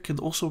selector can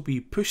also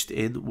be pushed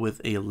in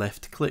with a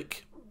left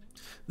click.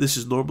 This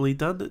is normally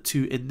done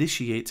to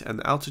initiate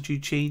an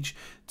altitude change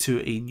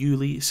to a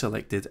newly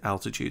selected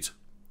altitude.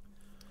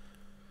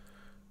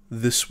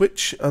 The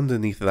switch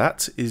underneath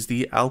that is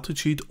the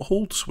altitude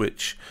hold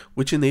switch,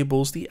 which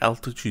enables the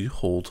altitude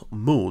hold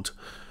mode.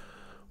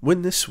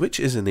 When this switch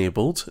is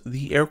enabled,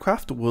 the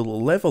aircraft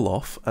will level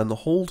off and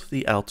hold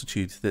the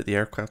altitude that the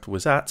aircraft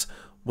was at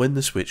when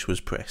the switch was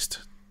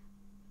pressed.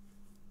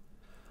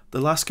 The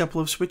last couple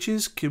of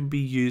switches can be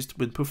used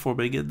when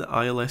performing an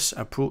ILS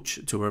approach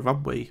to a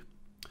runway.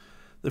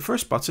 The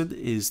first button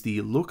is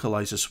the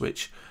localizer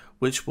switch,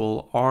 which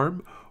will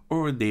arm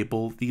or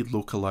enable the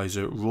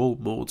localizer roll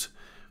mode.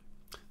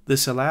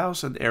 This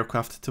allows an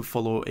aircraft to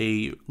follow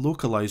a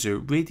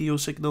localizer radio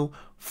signal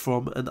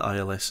from an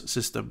ILS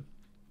system.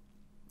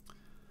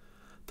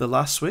 The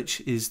last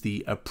switch is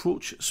the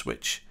approach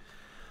switch.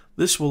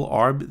 This will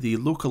arm the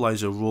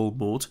localizer roll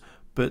mode,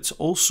 but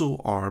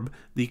also arm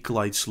the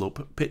glide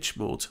slope pitch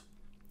mode.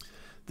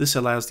 This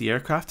allows the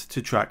aircraft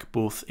to track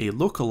both a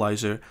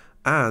localizer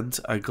and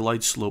a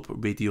glide slope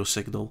radio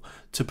signal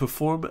to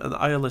perform an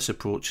ILS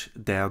approach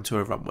down to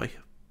a runway.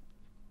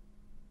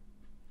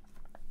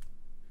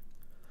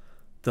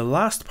 The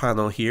last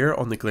panel here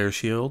on the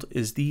Glareshield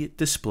is the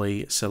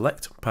Display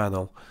Select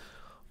panel.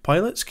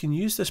 Pilots can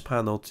use this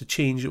panel to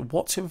change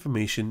what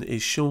information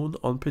is shown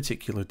on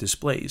particular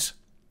displays.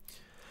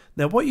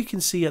 Now, what you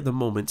can see at the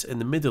moment in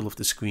the middle of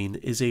the screen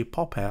is a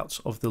pop-out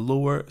of the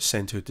lower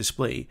center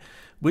display,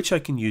 which I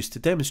can use to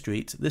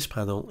demonstrate this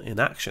panel in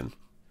action.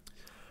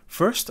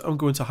 First, I'm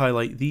going to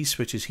highlight these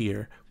switches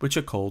here, which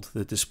are called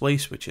the display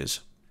switches.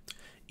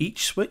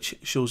 Each switch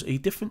shows a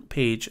different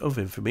page of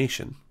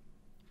information.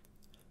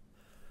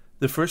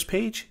 The first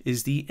page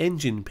is the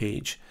engine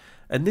page,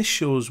 and this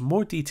shows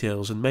more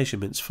details and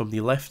measurements from the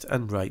left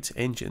and right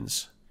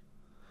engines.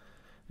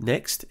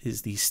 Next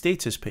is the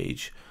status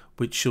page,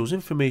 which shows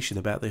information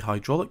about the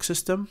hydraulic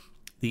system,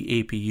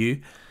 the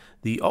APU,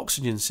 the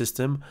oxygen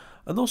system,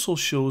 and also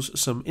shows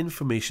some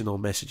informational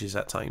messages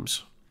at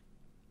times.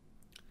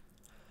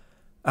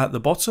 At the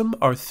bottom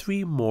are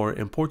three more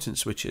important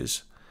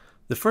switches.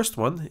 The first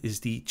one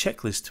is the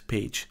checklist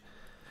page.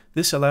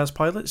 This allows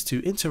pilots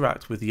to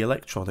interact with the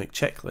electronic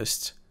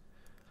checklist.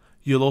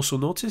 You'll also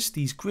notice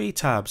these grey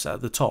tabs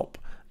at the top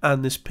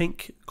and this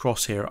pink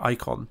crosshair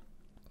icon.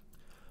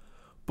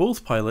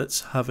 Both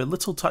pilots have a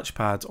little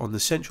touchpad on the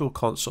central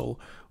console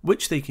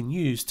which they can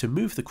use to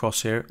move the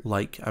crosshair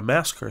like a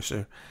mouse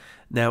cursor.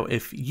 Now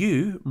if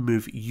you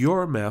move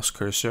your mouse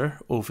cursor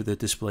over the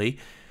display,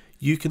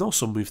 you can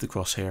also move the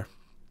crosshair.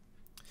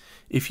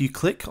 If you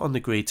click on the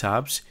grey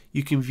tabs,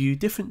 you can view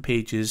different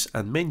pages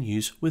and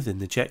menus within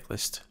the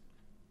checklist.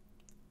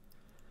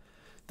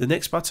 The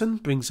next button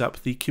brings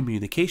up the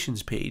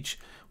communications page,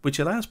 which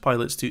allows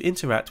pilots to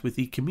interact with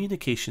the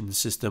communications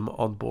system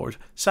on board,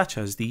 such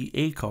as the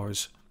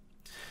EICAS.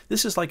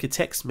 This is like a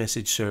text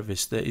message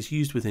service that is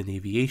used within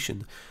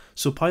aviation,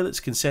 so pilots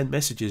can send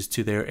messages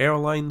to their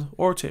airline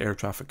or to air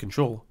traffic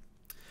control.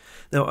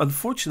 Now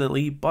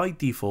unfortunately, by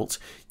default,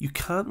 you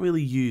can't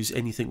really use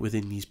anything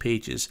within these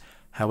pages.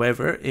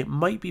 However, it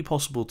might be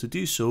possible to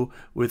do so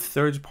with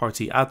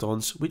third-party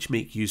add-ons which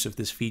make use of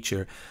this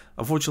feature.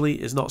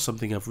 Unfortunately, it's not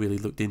something I've really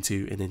looked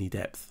into in any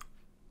depth.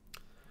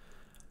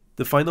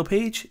 The final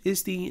page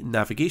is the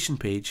navigation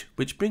page,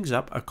 which brings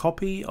up a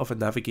copy of a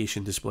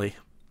navigation display.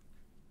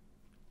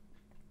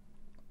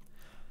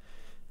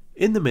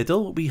 In the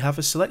middle, we have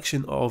a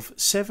selection of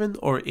 7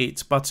 or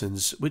 8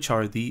 buttons, which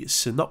are the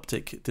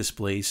synoptic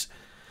displays.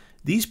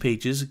 These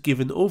pages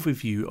give an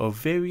overview of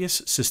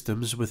various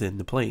systems within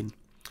the plane.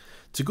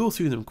 To go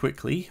through them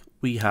quickly,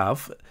 we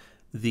have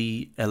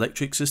the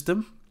electric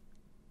system,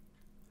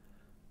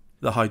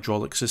 the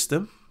hydraulic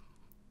system,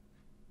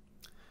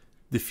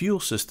 the fuel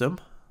system,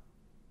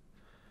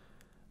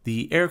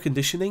 the air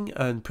conditioning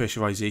and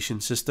pressurization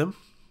system,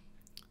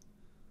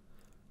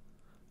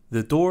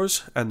 the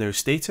doors and their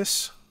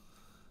status,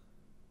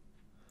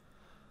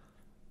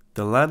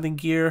 the landing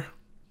gear,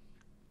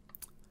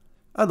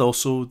 and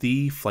also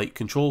the flight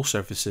control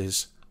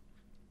surfaces.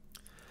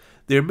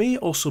 There may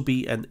also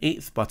be an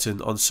 8th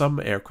button on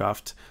some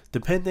aircraft,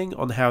 depending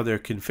on how they're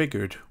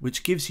configured,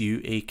 which gives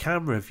you a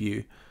camera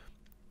view.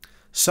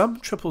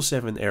 Some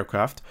 777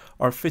 aircraft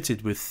are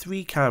fitted with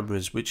 3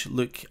 cameras which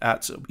look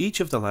at each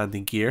of the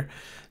landing gear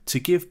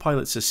to give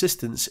pilots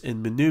assistance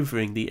in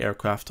maneuvering the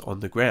aircraft on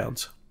the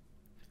ground.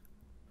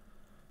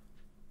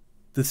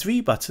 The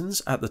 3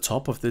 buttons at the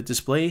top of the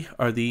display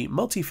are the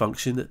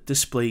multifunction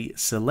display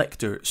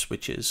selector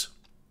switches.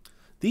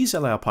 These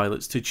allow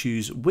pilots to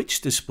choose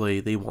which display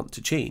they want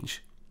to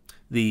change: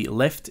 the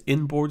left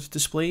inboard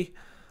display,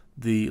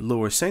 the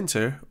lower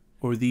center,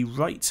 or the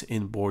right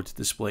inboard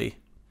display.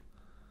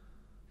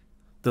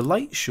 The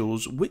light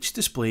shows which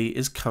display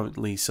is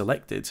currently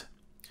selected.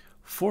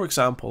 For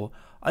example,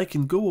 I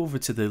can go over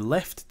to the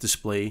left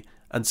display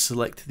and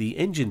select the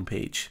engine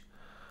page.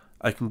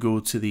 I can go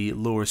to the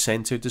lower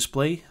center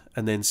display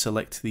and then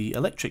select the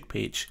electric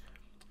page.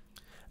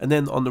 And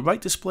then on the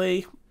right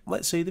display,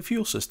 let's say the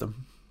fuel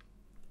system.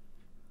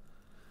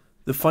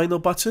 The final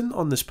button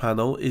on this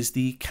panel is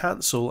the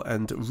cancel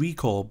and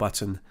recall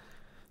button.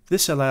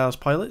 This allows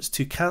pilots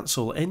to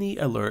cancel any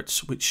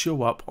alerts which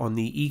show up on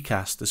the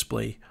EICAS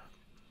display.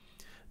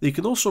 They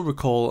can also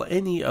recall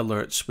any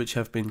alerts which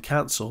have been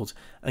cancelled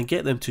and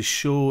get them to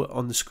show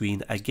on the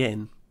screen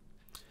again.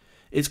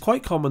 It's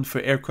quite common for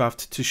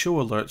aircraft to show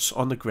alerts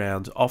on the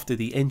ground after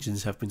the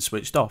engines have been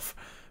switched off,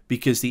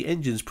 because the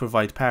engines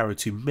provide power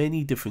to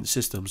many different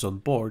systems on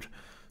board.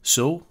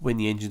 So, when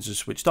the engines are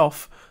switched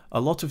off, a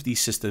lot of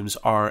these systems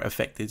are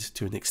affected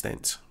to an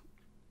extent.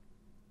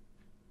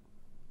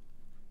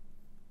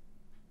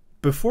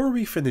 Before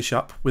we finish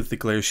up with the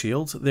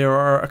Glareshield, there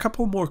are a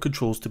couple more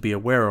controls to be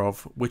aware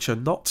of, which are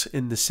not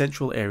in the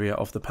central area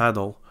of the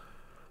panel.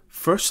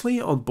 Firstly,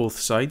 on both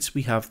sides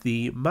we have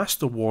the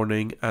master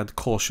warning and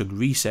caution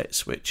reset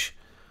switch.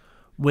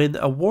 When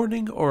a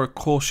warning or a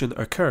caution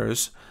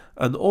occurs,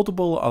 an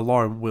audible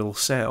alarm will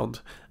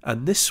sound,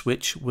 and this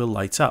switch will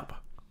light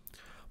up.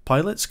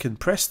 Pilots can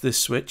press this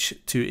switch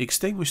to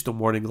extinguish the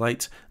warning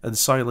light and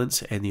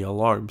silence any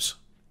alarms.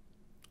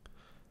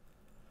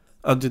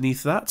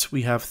 Underneath that,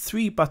 we have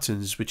 3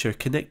 buttons which are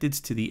connected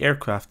to the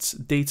aircraft's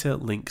data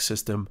link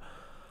system.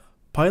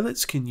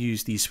 Pilots can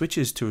use these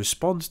switches to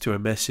respond to a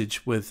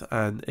message with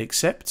an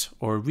accept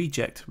or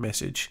reject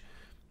message.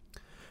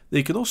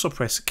 They can also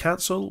press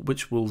cancel,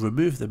 which will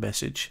remove the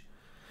message.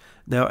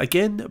 Now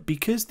again,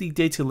 because the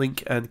data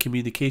link and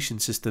communication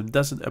system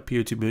doesn't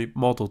appear to be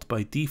modelled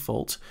by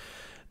default,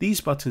 these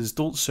buttons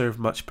don't serve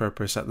much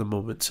purpose at the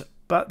moment,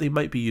 but they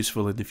might be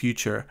useful in the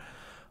future.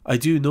 I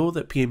do know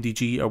that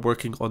PMDG are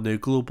working on their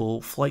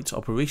global flight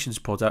operations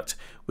product,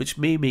 which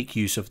may make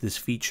use of this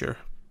feature.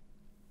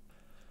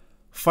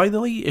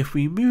 Finally, if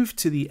we move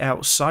to the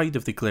outside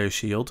of the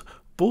Glareshield,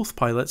 both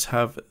pilots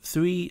have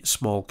 3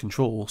 small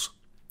controls.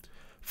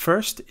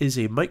 First is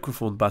a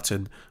microphone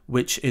button,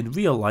 which in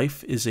real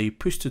life is a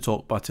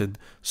push-to-talk button,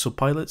 so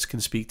pilots can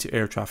speak to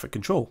air traffic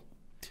control.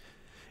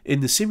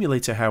 In the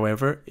simulator,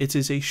 however, it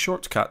is a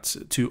shortcut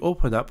to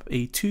open up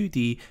a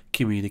 2D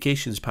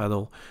communications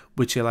panel,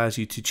 which allows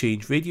you to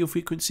change radio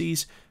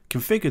frequencies,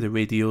 configure the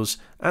radios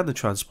and the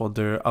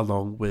transponder,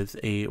 along with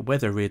a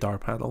weather radar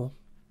panel.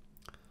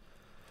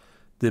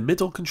 The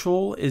middle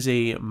control is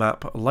a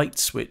map light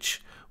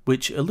switch,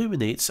 which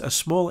illuminates a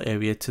small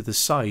area to the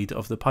side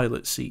of the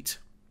pilot seat.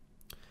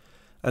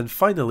 And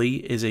finally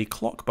is a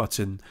clock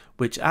button,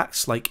 which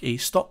acts like a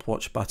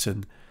stopwatch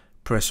button.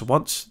 Press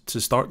once to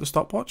start the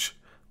stopwatch,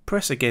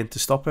 press again to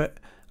stop it,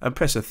 and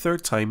press a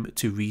third time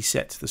to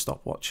reset the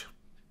stopwatch.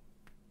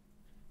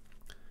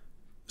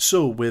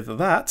 So with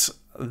that,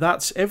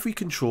 that's every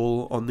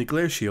control on the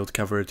Glareshield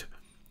covered.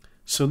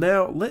 So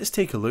now let's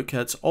take a look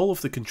at all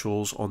of the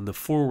controls on the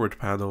forward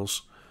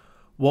panels.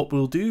 What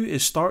we'll do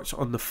is start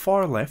on the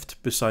far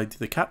left beside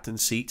the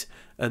captain's seat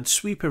and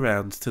sweep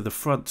around to the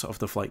front of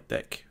the flight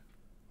deck.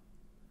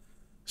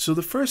 So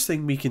the first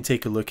thing we can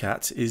take a look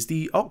at is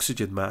the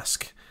oxygen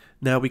mask.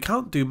 Now we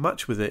can't do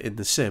much with it in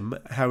the sim,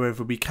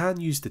 however we can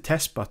use the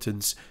test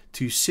buttons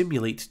to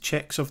simulate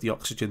checks of the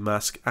oxygen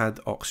mask and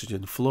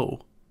oxygen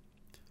flow.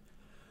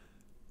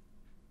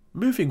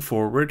 Moving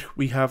forward,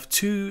 we have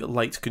two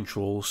light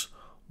controls.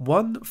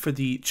 One for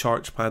the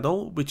chart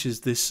panel, which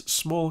is this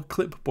small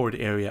clipboard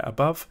area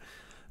above,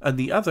 and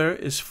the other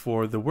is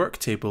for the work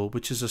table,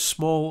 which is a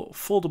small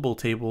foldable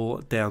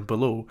table down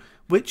below,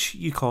 which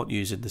you can't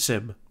use in the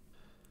sim.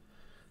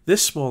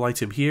 This small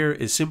item here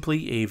is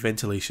simply a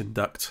ventilation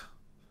duct.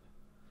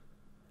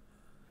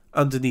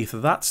 Underneath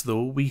that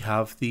though, we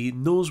have the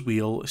nose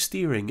wheel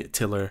steering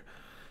tiller.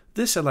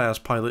 This allows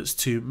pilots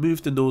to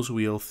move the nose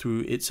wheel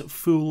through its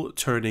full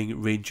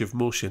turning range of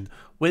motion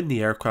when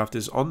the aircraft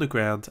is on the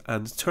ground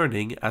and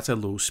turning at a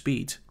low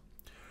speed.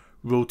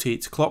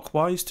 Rotate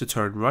clockwise to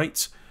turn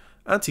right,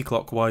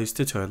 anti-clockwise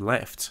to turn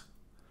left.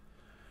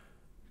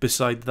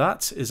 Beside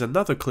that is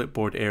another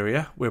clipboard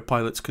area where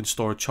pilots can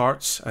store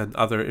charts and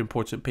other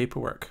important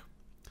paperwork.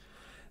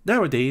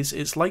 Nowadays,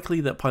 it's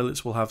likely that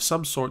pilots will have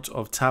some sort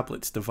of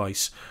tablet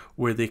device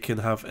where they can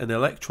have an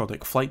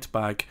electronic flight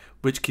bag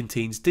which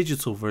contains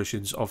digital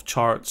versions of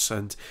charts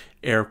and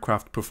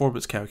aircraft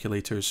performance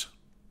calculators.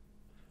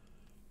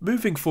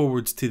 Moving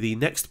forward to the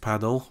next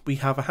panel, we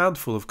have a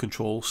handful of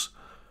controls.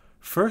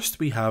 First,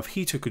 we have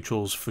heater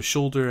controls for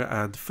shoulder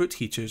and foot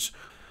heaters.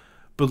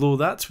 Below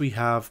that, we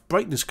have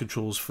brightness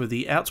controls for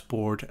the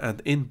outboard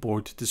and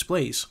inboard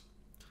displays.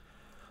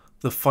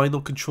 The final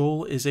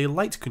control is a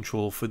light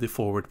control for the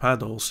forward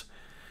panels.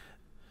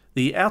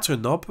 The outer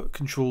knob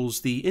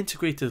controls the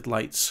integrated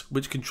lights,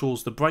 which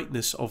controls the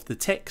brightness of the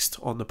text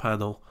on the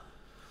panel.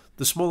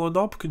 The smaller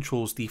knob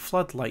controls the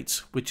floodlights,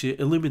 which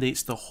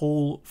illuminates the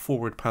whole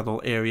forward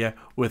panel area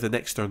with an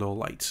external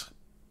light.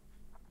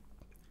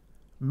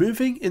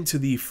 Moving into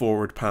the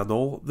forward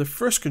panel, the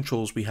first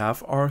controls we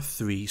have are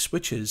three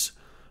switches.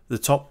 The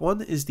top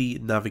one is the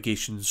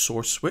navigation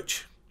source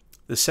switch.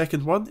 The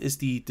second one is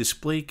the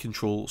display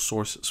control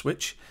source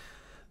switch.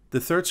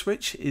 The third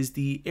switch is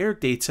the air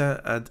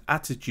data and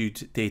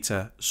attitude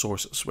data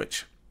source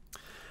switch.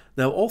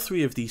 Now all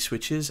three of these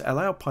switches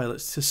allow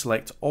pilots to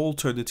select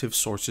alternative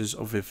sources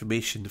of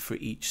information for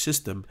each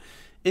system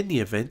in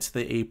the event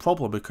that a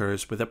problem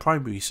occurs with a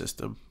primary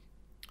system.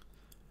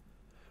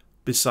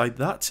 Beside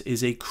that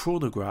is a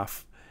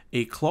chronograph,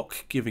 a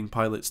clock giving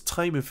pilots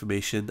time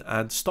information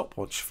and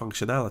stopwatch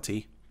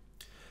functionality.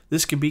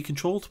 This can be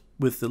controlled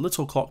with the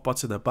little clock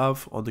button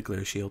above on the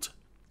Glareshield.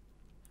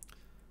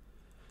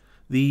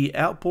 The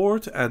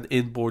outboard and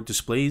inboard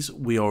displays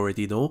we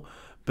already know,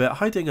 but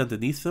hiding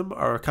underneath them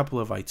are a couple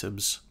of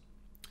items.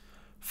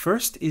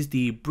 First is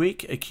the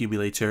brake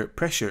accumulator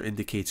pressure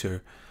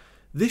indicator.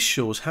 This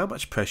shows how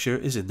much pressure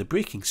is in the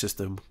braking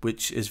system,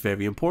 which is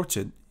very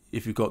important.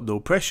 If you've got no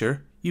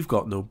pressure, you've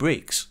got no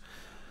brakes.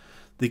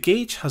 The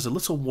gauge has a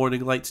little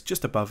warning light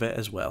just above it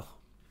as well.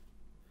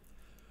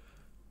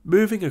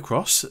 Moving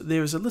across,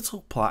 there is a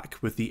little plaque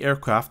with the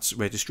aircraft's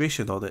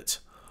registration on it.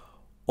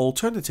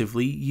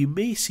 Alternatively, you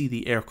may see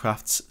the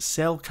aircraft's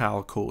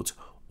SELCAL code,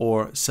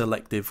 or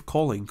Selective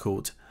Calling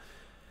Code.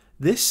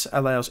 This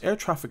allows air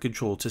traffic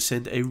control to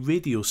send a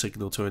radio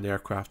signal to an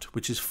aircraft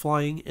which is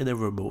flying in a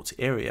remote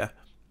area.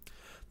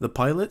 The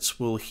pilots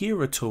will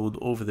hear a tone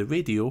over the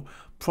radio,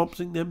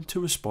 prompting them to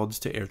respond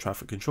to air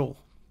traffic control.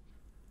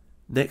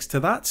 Next to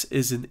that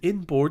is an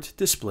inboard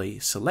display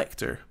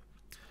selector.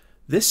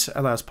 This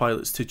allows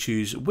pilots to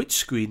choose which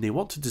screen they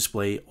want to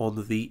display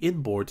on the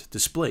inboard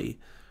display.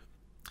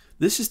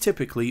 This is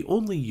typically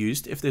only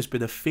used if there's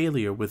been a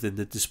failure within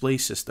the display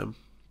system.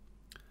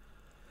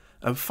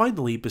 And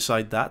finally,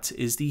 beside that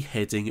is the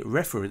heading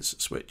reference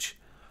switch.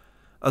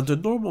 Under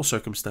normal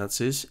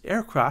circumstances,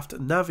 aircraft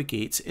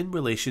navigate in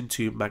relation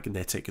to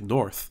magnetic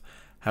north.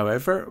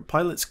 However,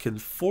 pilots can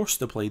force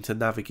the plane to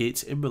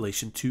navigate in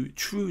relation to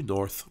true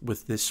north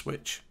with this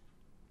switch.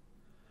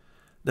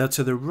 Now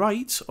to the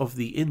right of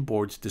the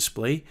inboard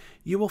display,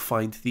 you will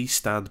find the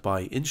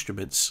standby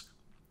instruments.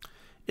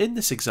 In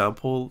this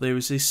example, there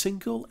is a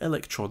single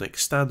electronic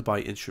standby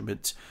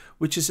instrument,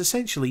 which is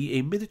essentially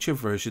a miniature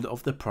version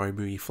of the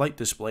primary flight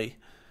display.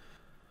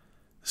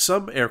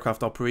 Some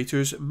aircraft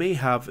operators may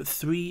have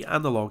 3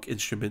 analog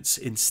instruments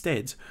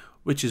instead,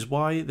 which is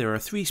why there are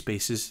 3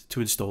 spaces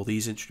to install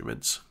these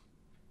instruments.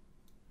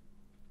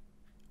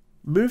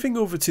 Moving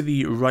over to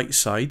the right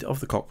side of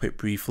the cockpit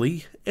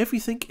briefly,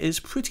 everything is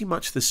pretty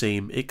much the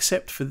same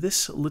except for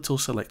this little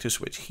selector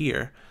switch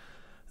here.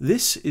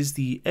 This is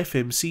the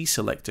FMC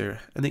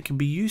selector, and it can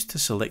be used to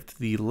select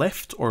the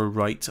left or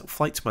right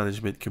flight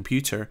management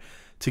computer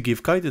to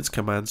give guidance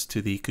commands to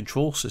the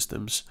control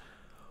systems.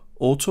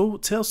 Auto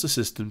tells the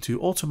system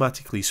to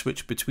automatically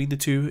switch between the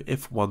two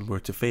if one were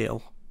to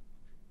fail.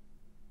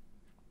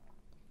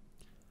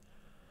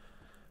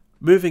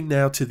 Moving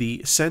now to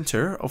the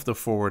center of the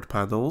forward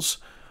panels,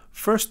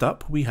 first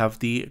up we have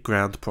the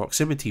ground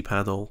proximity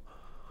panel.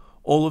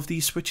 All of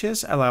these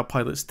switches allow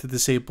pilots to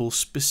disable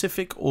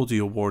specific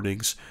audio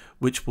warnings,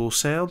 which will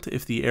sound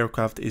if the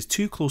aircraft is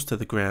too close to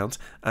the ground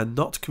and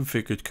not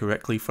configured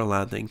correctly for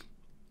landing.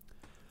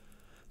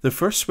 The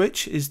first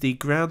switch is the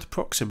ground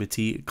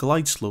proximity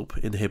glide slope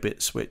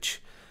inhibit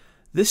switch.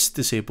 This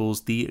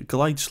disables the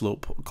glide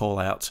slope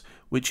callout,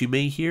 which you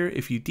may hear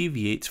if you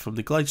deviate from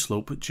the glide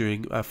slope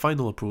during a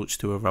final approach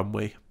to a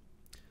runway.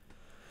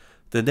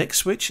 The next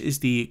switch is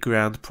the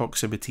ground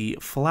proximity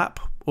flap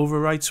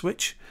override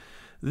switch.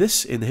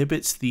 This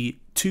inhibits the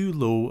too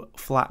low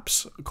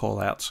flaps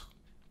callout.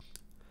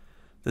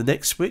 The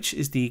next switch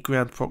is the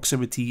ground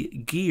proximity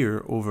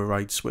gear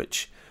override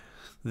switch.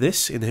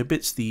 This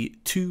inhibits the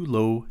too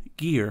low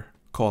gear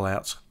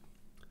callout.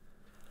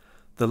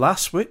 The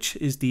last switch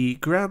is the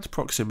ground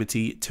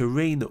proximity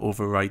terrain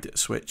override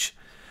switch,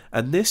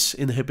 and this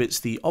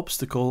inhibits the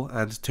obstacle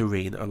and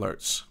terrain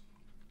alerts.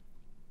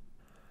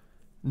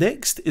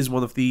 Next is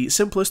one of the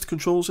simplest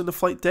controls in the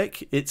flight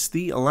deck. It's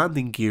the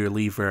landing gear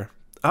lever.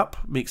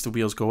 Up makes the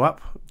wheels go up,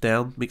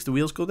 down makes the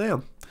wheels go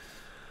down.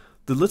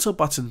 The little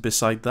button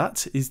beside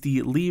that is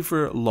the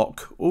lever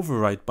lock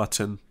override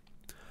button.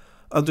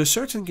 Under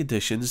certain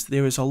conditions,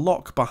 there is a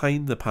lock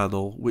behind the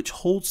panel which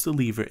holds the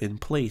lever in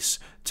place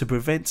to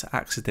prevent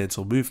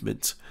accidental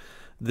movement.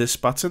 This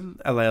button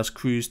allows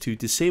crews to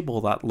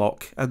disable that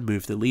lock and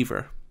move the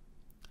lever.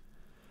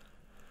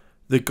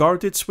 The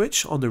guarded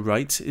switch on the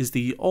right is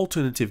the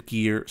alternative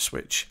gear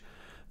switch.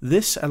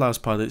 This allows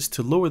pilots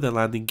to lower the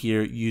landing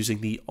gear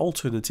using the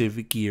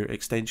alternative gear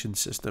extension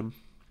system.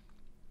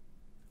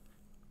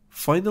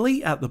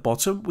 Finally, at the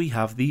bottom we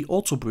have the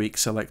auto brake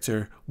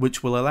selector,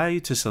 which will allow you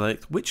to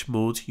select which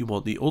mode you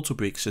want the auto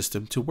brake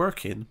system to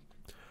work in.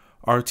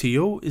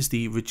 RTO is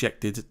the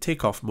rejected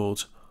takeoff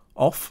mode.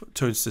 Off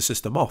turns the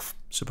system off.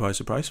 Surprise,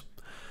 surprise.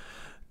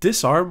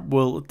 Disarm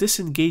will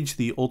disengage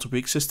the auto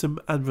brake system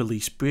and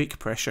release brake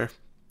pressure.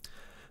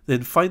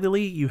 Then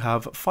finally you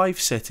have 5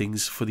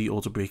 settings for the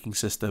auto braking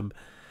system.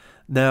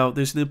 Now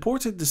there's an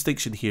important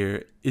distinction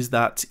here, is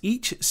that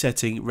each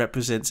setting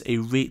represents a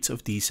rate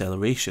of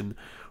deceleration,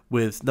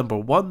 with number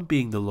 1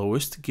 being the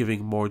lowest,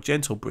 giving more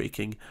gentle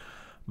braking,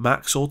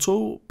 max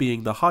auto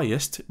being the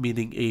highest,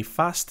 meaning a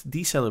fast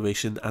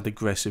deceleration and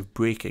aggressive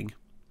braking.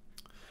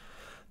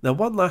 Now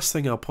one last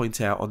thing I'll point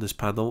out on this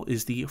panel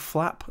is the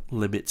flap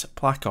limit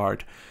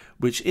placard,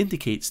 which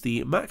indicates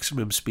the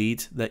maximum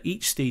speed that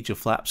each stage of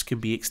flaps can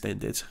be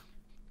extended.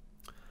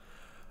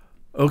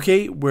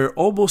 Okay, we're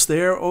almost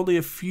there, only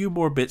a few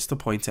more bits to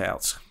point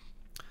out.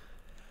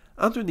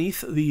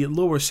 Underneath the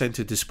lower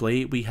center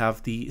display we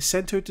have the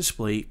center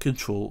display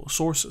control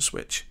source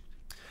switch.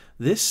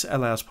 This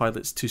allows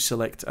pilots to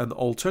select an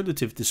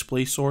alternative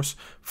display source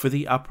for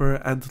the upper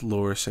and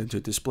lower center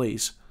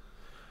displays.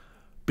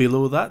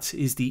 Below that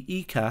is the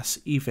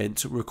EICAS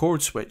event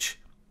record switch.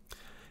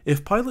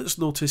 If pilots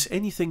notice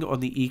anything on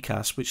the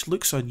EICAS which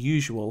looks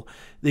unusual,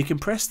 they can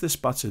press this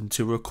button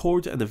to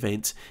record an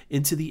event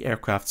into the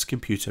aircraft's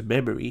computer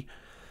memory.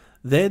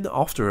 Then,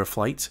 after a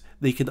flight,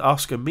 they can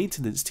ask a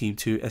maintenance team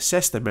to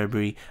assess the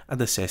memory and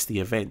assess the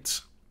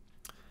event.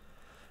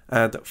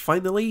 And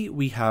finally,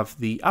 we have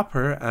the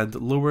upper and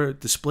lower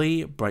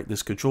display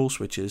brightness control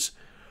switches.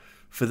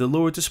 For the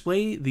lower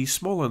display, the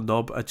smaller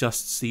knob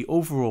adjusts the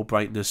overall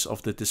brightness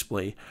of the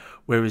display,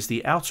 whereas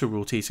the outer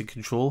rotating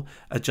control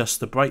adjusts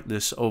the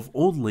brightness of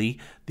only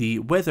the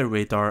weather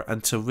radar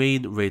and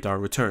terrain radar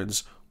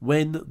returns,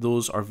 when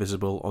those are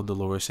visible on the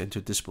lower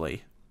center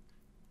display.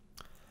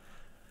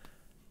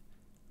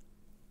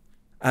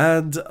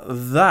 And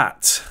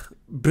that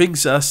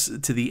brings us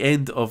to the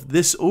end of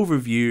this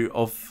overview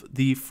of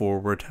the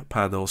forward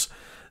panels.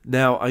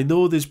 Now, I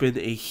know there's been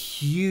a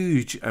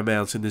huge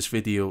amount in this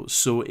video,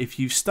 so if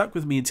you've stuck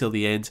with me until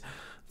the end,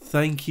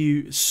 thank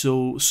you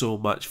so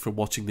much for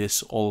watching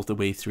this all the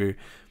way through.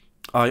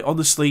 I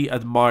honestly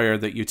admire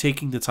that you're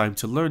taking the time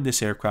to learn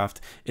this aircraft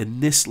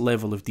in this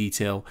level of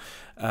detail,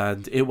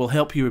 and it will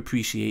help you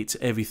appreciate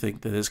everything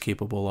that it's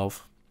capable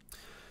of.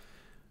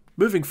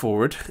 Moving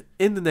forward,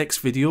 in the next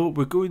video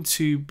we're going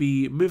to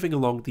be moving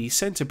along the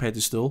center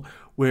pedestal,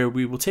 where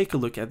we will take a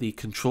look at the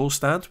control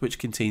stand, which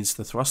contains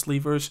the thrust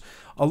levers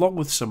along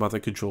with some other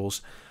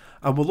controls,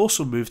 and we'll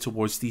also move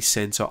towards the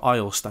center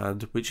aisle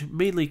stand, which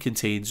mainly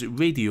contains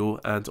radio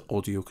and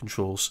audio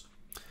controls.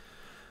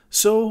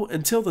 So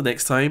until the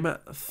next time,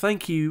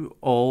 thank you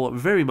all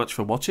very much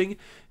for watching,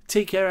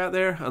 take care out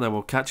there, and I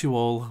will catch you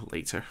all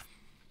later.